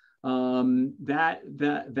daily.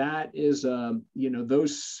 That is, you know,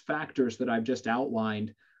 those factors that I've just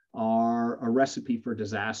outlined are a recipe for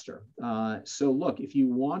disaster. So look, if you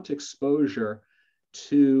want exposure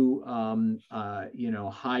to, you know,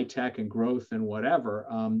 high tech and growth and whatever,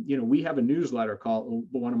 you know, we have a newsletter called,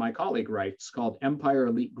 one of my colleagues writes, called Empire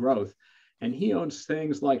Elite Growth. And he owns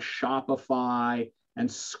things like Shopify and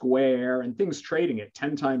Square and things trading at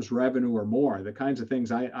 10 times revenue or more, the kinds of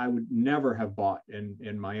things I would never have bought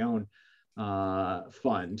in my own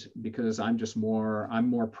fund, because I'm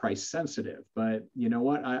more price sensitive. But you know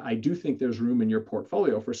what? I do think there's room in your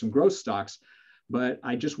portfolio for some growth stocks, but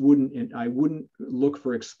I wouldn't look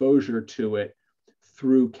for exposure to it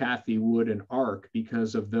through Cathie Wood and ARK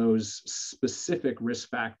because of those specific risk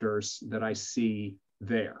factors that I see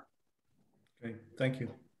there. Okay, thank you.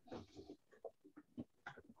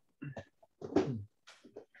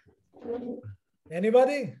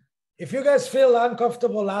 Anybody? If you guys feel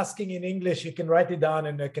uncomfortable asking in English, you can write it down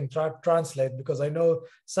and I can translate, because I know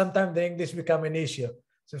sometimes the English become an issue.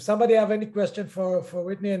 So if somebody have any question for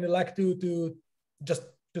Whitney and you'd like to just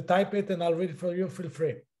to type it and I'll read it for you, feel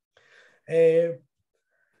free.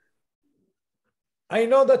 I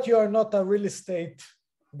know that you are not a real estate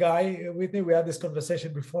guy, Whitney. We had this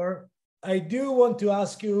conversation before. I do want to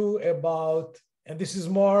ask you about, and this is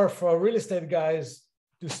more for real estate guys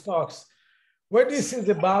to stocks, where do you see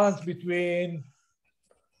the balance between,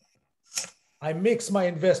 I mix my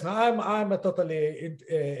investment. I'm a totally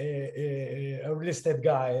a real estate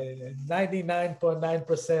guy.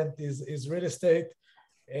 99.9% is real estate,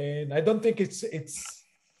 and I don't think it's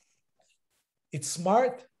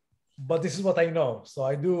smart, but this is what I know. So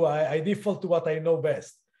I default to what I know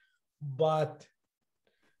best. But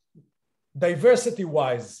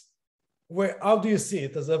diversity-wise, how do you see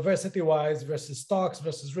it as diversity-wise versus stocks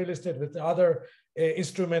versus real estate with the other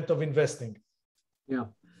instrument of investing? Yeah.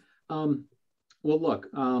 Well, look,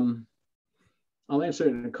 I'll answer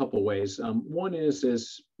it in a couple of ways. One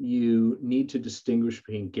is you need to distinguish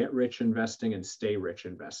between get rich investing and stay rich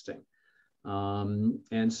investing.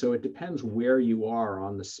 And so it depends where you are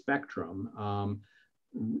on the spectrum.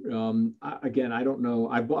 Again, I don't know.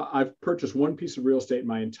 I've purchased one piece of real estate in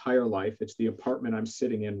my entire life. It's the apartment I'm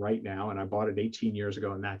sitting in right now, and I bought it 18 years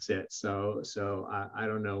ago, and that's it. So I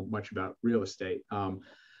don't know much about real estate.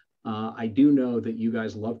 I do know that you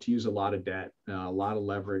guys love to use a lot of debt. A lot of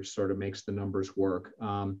leverage sort of makes the numbers work.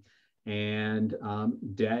 And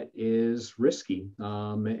debt is risky.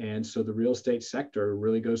 And so the real estate sector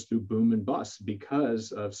really goes through boom and bust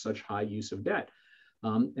because of such high use of debt.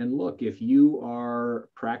 And look, if you are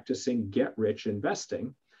practicing get rich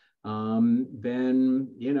investing, then,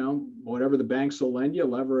 you know, whatever the banks will lend you,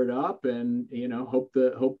 lever it up and, you know,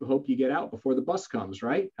 hope you get out before the bus comes,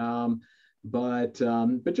 right? But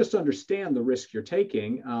just understand the risk you're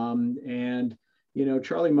taking. And, you know,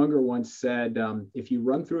 Charlie Munger once said, if you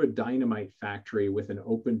run through a dynamite factory with an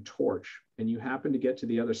open torch and you happen to get to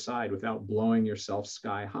the other side without blowing yourself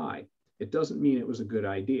sky high, it doesn't mean it was a good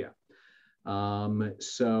idea.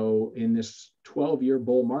 So in this 12-year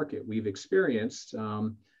bull market we've experienced, you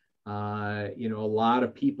know, a lot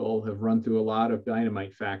of people have run through a lot of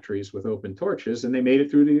dynamite factories with open torches and they made it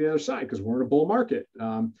through to the other side because we're in a bull market.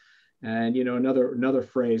 And, you know, another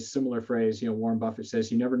phrase, similar phrase, you know, Warren Buffett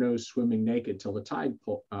says, you never know swimming naked till the tide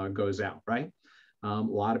goes out, right? A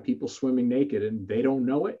lot of people swimming naked and they don't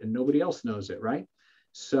know it and nobody else knows it, right?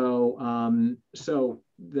 So,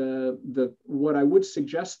 what I would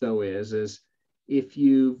suggest though is if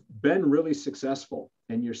you've been really successful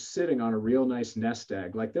and you're sitting on a real nice nest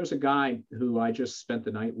egg, like there's a guy who I just spent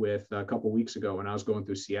the night with a couple of weeks ago when I was going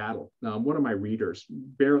through Seattle. One of my readers,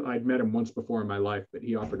 I'd met him once before in my life, but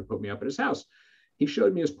he offered to put me up at his house. He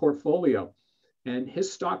showed me his portfolio. And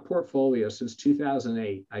his stock portfolio since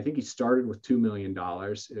 2008, I think he started with $2 million.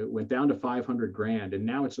 It went down to 500 grand, and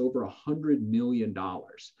now it's over $100 million.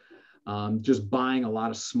 Just buying a lot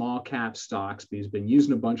of small cap stocks, but he's been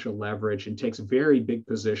using a bunch of leverage and takes very big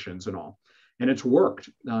positions and all. And it's worked.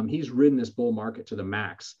 He's ridden this bull market to the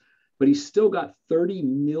max, but he's still got $30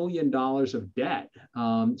 million of debt.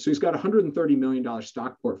 So he's got $130 million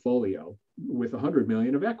stock portfolio with $100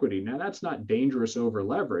 million of equity. Now that's not dangerous over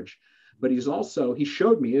leverage. But he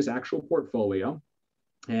showed me his actual portfolio,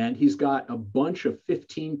 and he's got a bunch of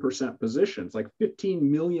 15% positions, like $15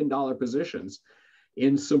 million positions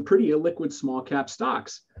in some pretty illiquid small cap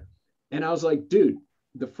stocks. And I was like, dude,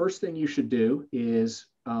 the first thing you should do is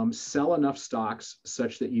sell enough stocks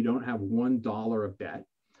such that you don't have $1 of debt,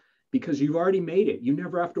 because you've already made it. You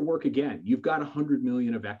never have to work again. You've got $100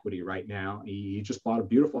 million of equity right now. You just bought a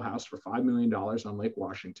beautiful house for $5 million on Lake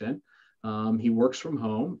Washington. He works from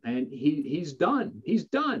home and he's done. He's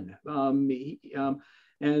done.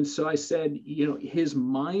 And so I said, you know, his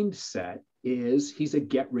mindset is he's a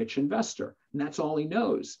get rich investor, and that's all he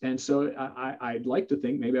knows. And so I'd like to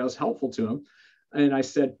think maybe I was helpful to him. And I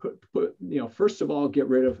said, put you know, first of all, get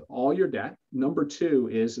rid of all your debt. Number two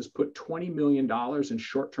is put $20 million in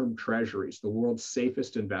short-term treasuries, the world's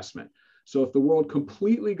safest investment. So if the world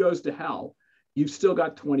completely goes to hell, you've still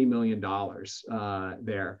got $20 million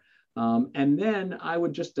there. And then I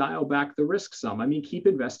would just dial back the risk some. I mean, keep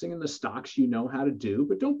investing in the stocks you know how to do,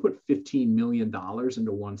 but don't put $15 million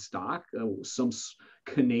into one stock, some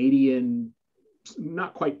Canadian,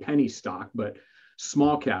 not quite penny stock, but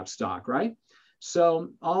small cap stock, right? So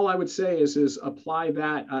all I would say is apply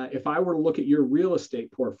that. If I were to look at your real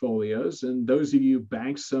estate portfolios, and those of you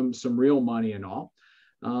bank some real money and all,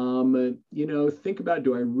 you know, think about,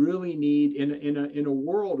 do I really need in a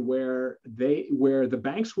world where the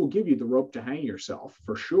banks will give you the rope to hang yourself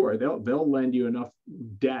for sure. They'll lend you enough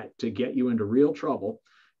debt to get you into real trouble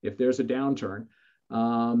if there's a downturn.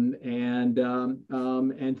 And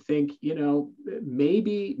think, you know,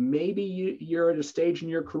 maybe you're at a stage in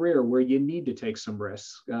your career where you need to take some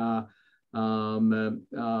risks. But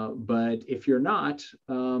if you're not,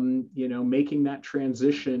 you know, making that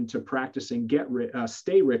transition to practicing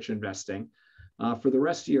stay rich investing for the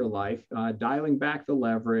rest of your life, dialing back the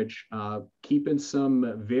leverage, keeping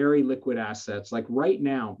some very liquid assets. Like right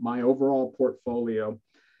now, my overall portfolio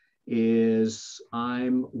is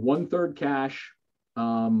I'm 1/3 cash,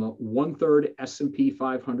 1/3 S&P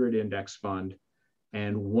 500 index fund,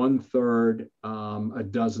 and 1/3 a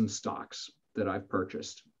dozen stocks that I've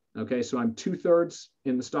purchased. Okay, so I'm 2/3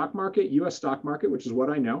 in the stock market, US stock market, which is what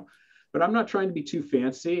I know, but I'm not trying to be too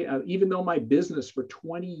fancy. Even though my business for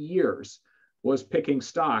 20 years was picking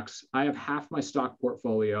stocks, I have half my stock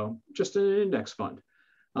portfolio just in an index fund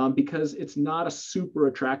because it's not a super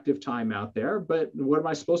attractive time out there, but what am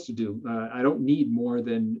I supposed to do? I don't need more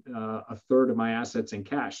than 1/3 of my assets in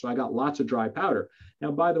cash. So I got lots of dry powder.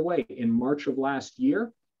 Now, by the way, in March of last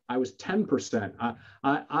year, I was 10%.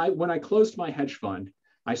 When I closed my hedge fund,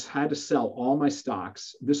 I had to sell all my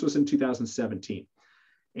stocks. This was in 2017.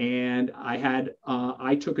 And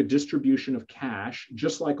I took a distribution of cash,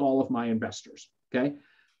 just like all of my investors, okay?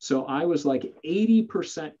 So I was like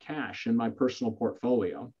 80% cash in my personal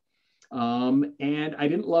portfolio. And I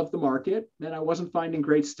didn't love the market, and I wasn't finding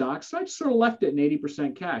great stocks. So I just sort of left it in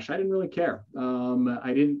 80% cash. I didn't really care.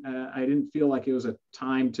 I didn't feel like it was a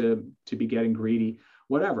time to be getting greedy,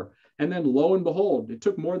 whatever. And then lo and behold, it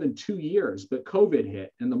took more than 2 years, but COVID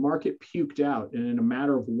hit and the market puked out. And in a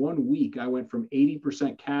matter of 1 week, I went from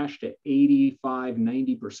 80% cash to 85,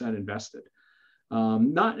 90% invested.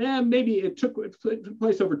 Maybe it took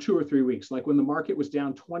place over 2 or 3 weeks. Like when the market was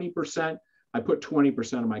down 20%, I put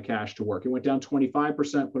 20% of my cash to work. It went down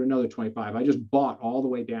 25%, put another 25. I just bought all the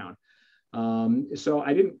way down. So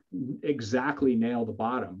I didn't exactly nail the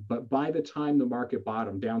bottom, but by the time the market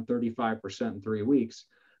bottomed down 35% in 3 weeks,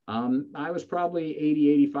 I was probably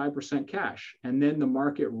 80, 85% cash. And then the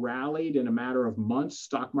market rallied in a matter of months.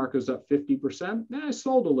 Stock market was up 50%. And I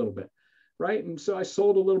sold a little bit, right? And so I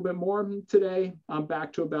sold a little bit more. Today, I'm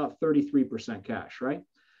back to about 33% cash, right?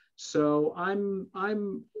 So I don't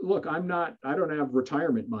have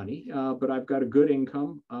retirement money, but I've got a good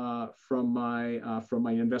income from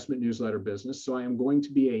my investment newsletter business. So I am going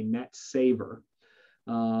to be a net saver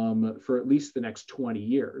for at least the next 20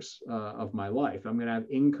 years of my life. I'm going to have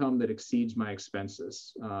income that exceeds my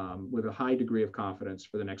expenses with a high degree of confidence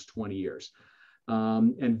for the next 20 years.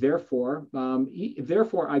 And therefore,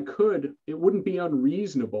 it wouldn't be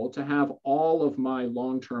unreasonable to have all of my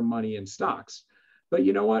long-term money in stocks. But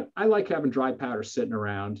you know what? I like having dry powder sitting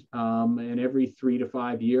around, and every 3 to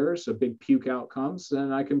 5 years, a big puke out comes,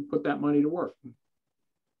 and I can put that money to work. I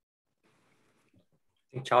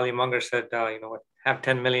think Charlie Munger said, have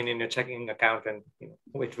 10 million in your checking account and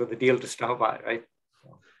wait for the deal to stop by, right?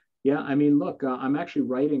 Yeah, I mean, look, I'm actually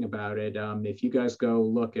writing about it. If you guys go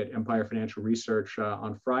look at Empire Financial Research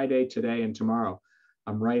on Friday, today, and tomorrow,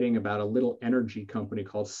 I'm writing about a little energy company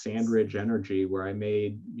called Sandridge Energy, where I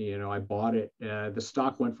bought it. The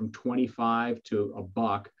stock went from 25 to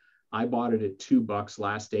 $1. I bought it at $2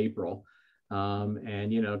 last April.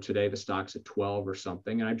 And today the stock's at 12 or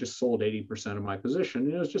something. And I just sold 80% of my position.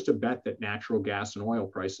 And it was just a bet that natural gas and oil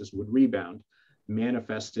prices would rebound,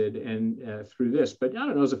 manifested and through this. But I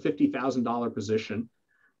don't know, it was a $50,000 position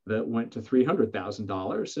that went to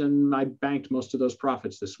 $300,000, and I banked most of those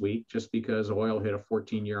profits this week just because oil hit a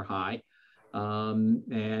 14-year high. My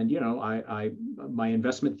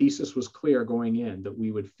investment thesis was clear going in that we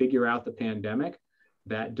would figure out the pandemic,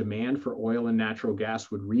 that demand for oil and natural gas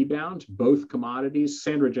would rebound, both commodities.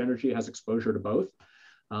 Sandridge Energy has exposure to both.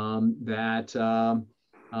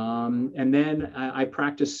 And then I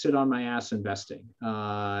practiced sit on my ass investing.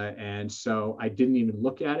 And so I didn't even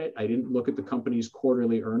look at it. I didn't look at the company's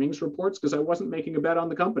quarterly earnings reports because I wasn't making a bet on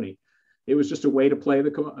the company. It was just a way to play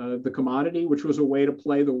the commodity, which was a way to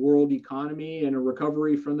play the world economy and a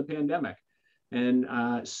recovery from the pandemic. And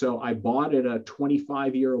so I bought at a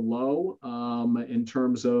 25-year low in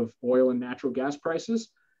terms of oil and natural gas prices.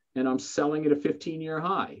 And I'm selling at a 15-year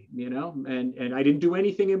high, and I didn't do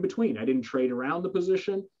anything in between. I didn't trade around the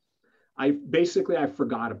position. I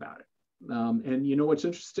forgot about it. And what's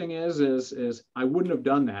interesting is I wouldn't have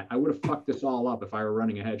done that. I would have fucked this all up if I were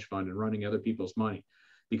running a hedge fund and running other people's money,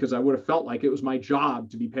 because I would have felt like it was my job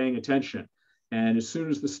to be paying attention. And as soon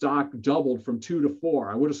as the stock doubled from 2 to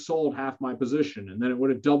 4, I would have sold half my position, and then it would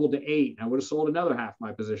have doubled to 8, and I would have sold another half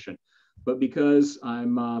my position. But because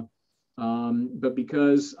I'm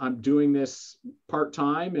doing this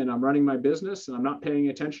part-time and I'm running my business and I'm not paying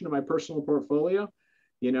attention to my personal portfolio,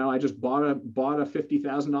 I just bought a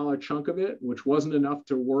 $50,000 chunk of it, which wasn't enough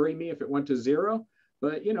to worry me if it went to 0,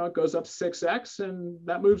 but it goes up 6x and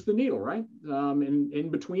that moves the needle, right? And in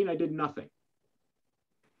between, I did nothing.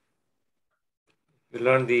 You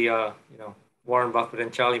learned the, Warren Buffett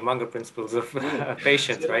and Charlie Munger principles of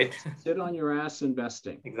patience, right? Sit on your ass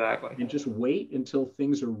investing. Exactly. And just wait until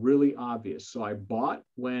things are really obvious. So I bought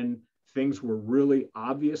when things were really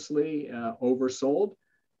obviously oversold.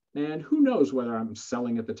 And who knows whether I'm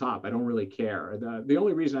selling at the top. I don't really care. The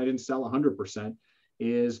only reason I didn't sell 100%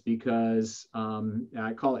 is because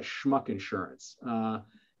I call it schmuck insurance,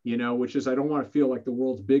 which is I don't want to feel like the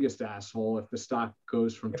world's biggest asshole if the stock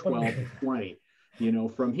goes from 12 to 20.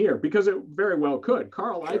 From here, because it very well could.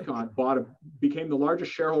 Carl Icahn became the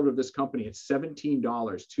largest shareholder of this company at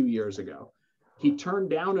 $17 2 years ago. He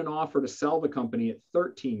turned down an offer to sell the company at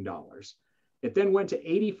 $13. It then went to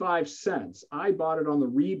 85 cents. I bought it on the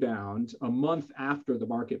rebound a month after the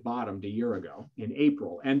market bottomed a year ago in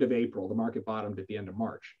April, end of April. The market bottomed at the end of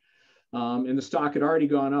March. and the stock had already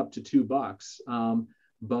gone up to $2.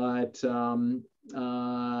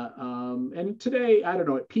 And today, I don't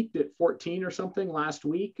know, it peaked at 14 or something last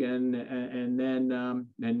week, and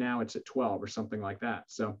now it's at 12 or something like that.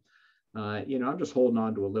 So, I'm just holding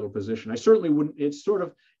on to a little position. I certainly wouldn't. It's sort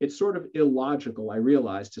of illogical, I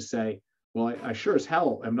realize, to say, well, I sure as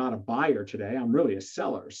hell am not a buyer today. I'm really a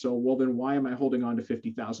seller. So, well, then why am I holding on to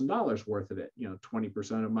 $50,000 worth of it?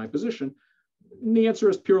 20% of my position. And the answer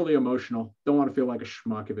is purely emotional. Don't want to feel like a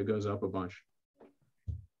schmuck if it goes up a bunch.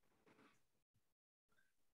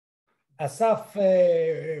 Asaf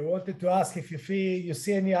wanted to ask if you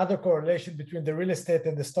see any other correlation between the real estate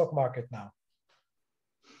and the stock market now.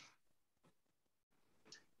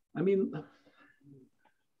 I mean,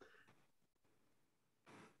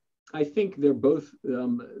 I think they're both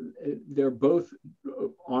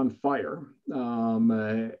on fire,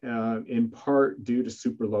 in part due to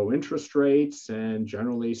super low interest rates and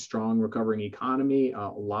generally strong recovering economy. A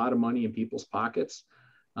lot of money in people's pockets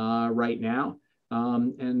right now.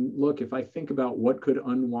 And look, if I think about what could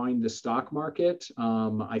unwind the stock market,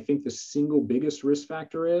 I think the single biggest risk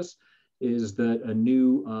factor is that a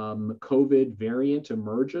new COVID variant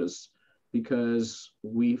emerges, because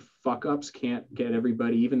we fuck-ups can't get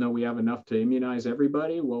everybody, even though we have enough to immunize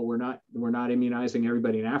everybody. Well, we're not immunizing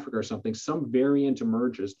everybody in Africa or something. Some variant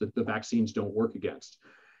emerges that the vaccines don't work against,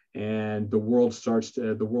 and the world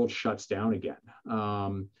shuts down again.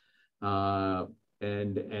 And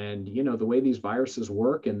the way these viruses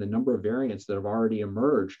work and the number of variants that have already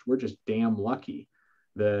emerged, we're just damn lucky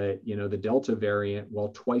that the Delta variant, while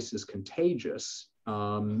twice as contagious,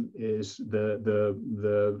 is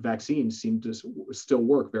the vaccines seem to still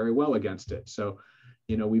work very well against it. So,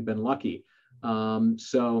 we've been lucky.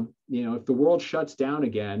 So, if the world shuts down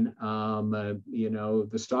again, the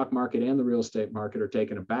stock market and the real estate market are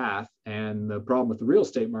taking a bath. And the problem with the real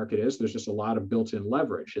estate market is there's just a lot of built-in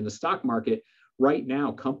leverage. In the stock market right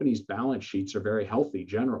now, companies' balance sheets are very healthy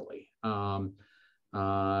generally.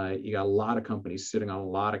 You got a lot of companies sitting on a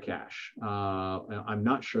lot of cash. I'm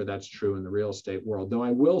not sure that's true in the real estate world, though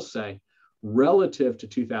I will say, relative to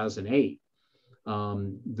 2008,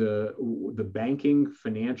 the banking,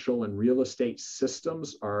 financial, and real estate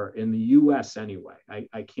systems are, in the US anyway,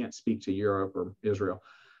 I can't speak to Europe or Israel,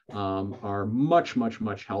 are much, much,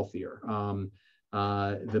 much healthier.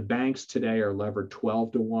 The banks today are levered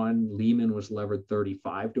 12 to 1. Lehman was levered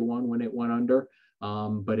 35 to 1 when it went under.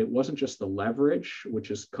 But it wasn't just the leverage, which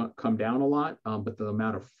has come down a lot, but the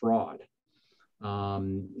amount of fraud.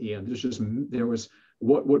 There was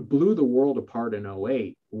what blew the world apart in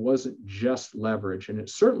 2008 wasn't just leverage, and it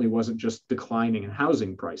certainly wasn't just declining in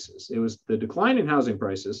housing prices. It was the decline in housing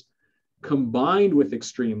prices combined with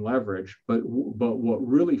extreme leverage. But what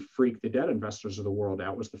really freaked the debt investors of the world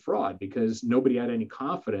out was the fraud, because nobody had any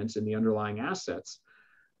confidence in the underlying assets.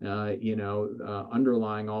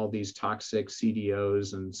 Underlying all these toxic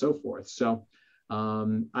CDOs and so forth. So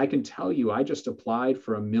I can tell you, I just applied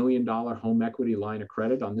for $1 million home equity line of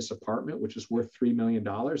credit on this apartment, which is worth $3 million,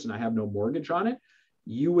 and I have no mortgage on it.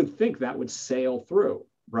 You would think that would sail through,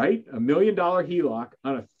 right? $1 million HELOC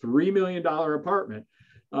on a $3 million apartment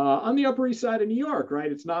on the Upper East Side of New York,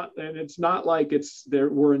 right? It's not like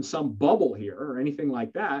we're in some bubble here or anything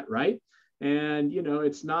like that, right? And,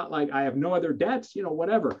 it's not like I have no other debts,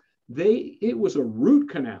 whatever. It was a root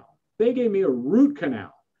canal. They gave me a root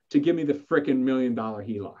canal to give me the frickin' $1 million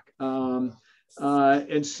HELOC.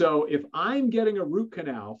 And so if I'm getting a root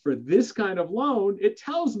canal for this kind of loan, it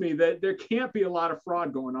tells me that there can't be a lot of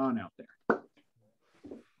fraud going on out there.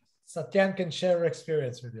 Satyan can share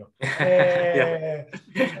experience with you. Yeah.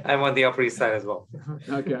 I'm on the Upper East Side as well.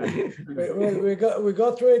 Okay. we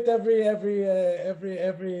go through it every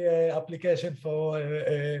application for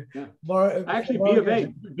more. Actually,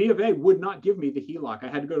 B of A would not give me the HELOC. I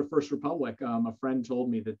had to go to First Republic. A friend told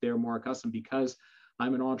me that they're more accustomed, because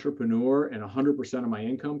I'm an entrepreneur and 100% of my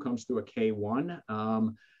income comes through a K-1.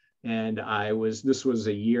 And this was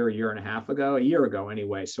a year and a half ago, a year ago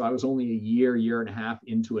anyway. So I was only a year and a half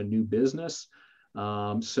into a new business.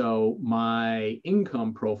 So my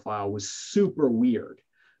income profile was super weird.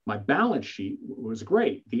 My balance sheet was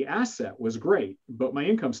great. The asset was great, but my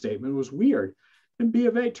income statement was weird. And B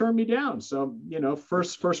of A turned me down. So,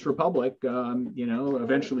 First Republic,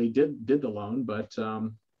 eventually did the loan, but,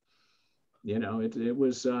 it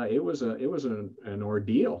was an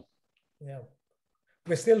ordeal. Yeah.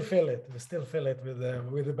 We still feel it.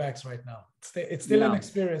 With the banks right now. It's still an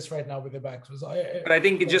experience right now with the banks. But I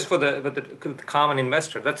think just for the common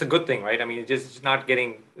investor, that's a good thing, right? I mean, it's not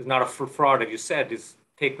a fraud, as you said, is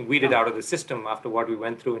weeded out of the system after what we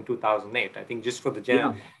went through in 2008. I think just for the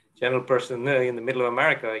general person in the middle of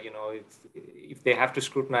America, if they have to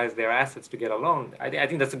scrutinize their assets to get a loan, I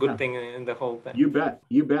think that's a good thing in the whole thing.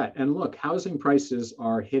 You bet. And look, housing prices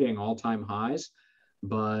are hitting all-time highs,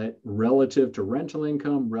 but relative to rental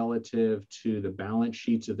income, relative to the balance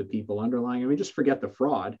sheets of the people underlying, I mean, just forget the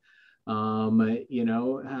fraud. Housing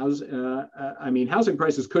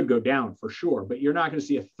prices could go down for sure, but you're not going to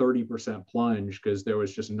see a 30% plunge because there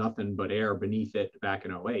was just nothing but air beneath it back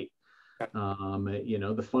in 2008.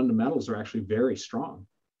 The fundamentals are actually very strong.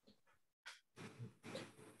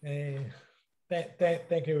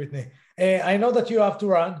 Thank you, Whitney. I know that you have to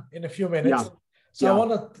run in a few minutes. So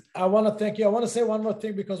I want to thank you. I want to say one more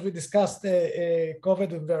thing because we discussed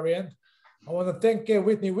COVID variant. I want to thank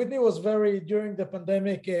Whitney. Whitney was during the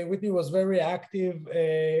pandemic, Whitney was very active,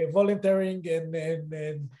 volunteering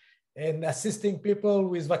and assisting people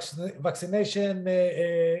with vaccination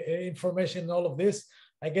information and all of this.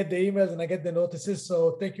 I get the emails and I get the notices.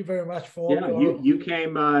 So thank you very much for you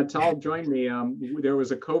came, Tal joined me. There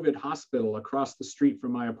was a COVID hospital across the street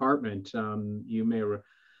from my apartment.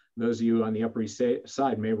 Those of you on the Upper East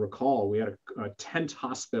Side may recall, we had a tent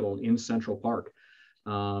hospital in Central Park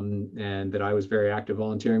and that I was very active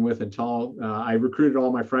volunteering with. And Tal, I recruited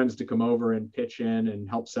all my friends to come over and pitch in and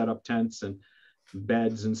help set up tents and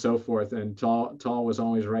beds and so forth. And Tal was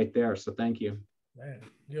always right there. So thank you.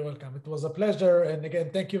 You're welcome. It was a pleasure. And again,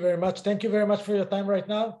 thank you very much. Thank you very much for your time right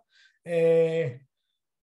now.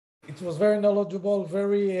 It was very knowledgeable,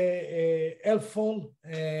 very helpful,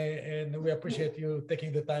 and we appreciate you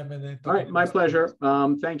taking the time. All right, my pleasure.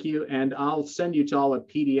 Thank you. And I'll send you to all a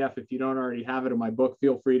PDF if you don't already have it in my book.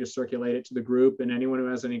 Feel free to circulate it to the group. And anyone who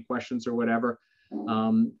has any questions or whatever,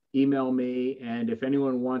 email me. And if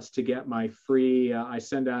anyone wants to get my free, I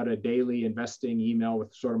send out a daily investing email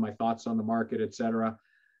with sort of my thoughts on the market, et cetera,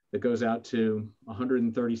 that goes out to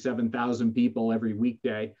 137,000 people every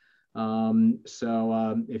weekday.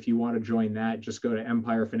 If you want to join that, just go to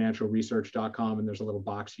empirefinancialresearch.com and there's a little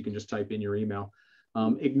box. You can just type in your email.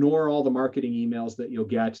 Ignore all the marketing emails that you'll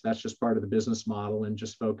get. That's just part of the business model, and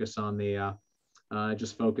just focus on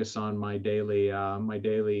my daily,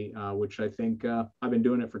 which I think I've been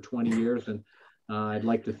doing it for 20 years, and I'd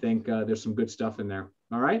like to think there's some good stuff in there.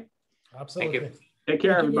 All right. Absolutely. Thank you. Take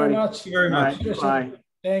care, everybody. Thank you very much. Right, bye.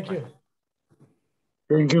 Thank you.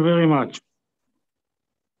 Thank you very much.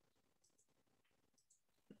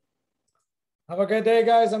 Have a great day,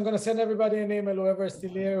 guys. I'm going to send everybody an email, whoever is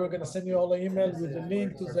still here. We're going to send you all an email with a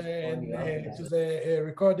link to the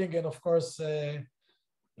recording, and of course,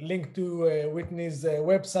 link to Whitney's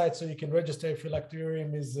website so you can register if you like to hear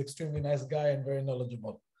him. He's an extremely nice guy and very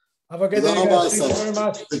knowledgeable. Have a great day, guys. Thank you very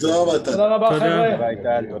much. תודה רבה.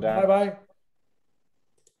 Bye-bye.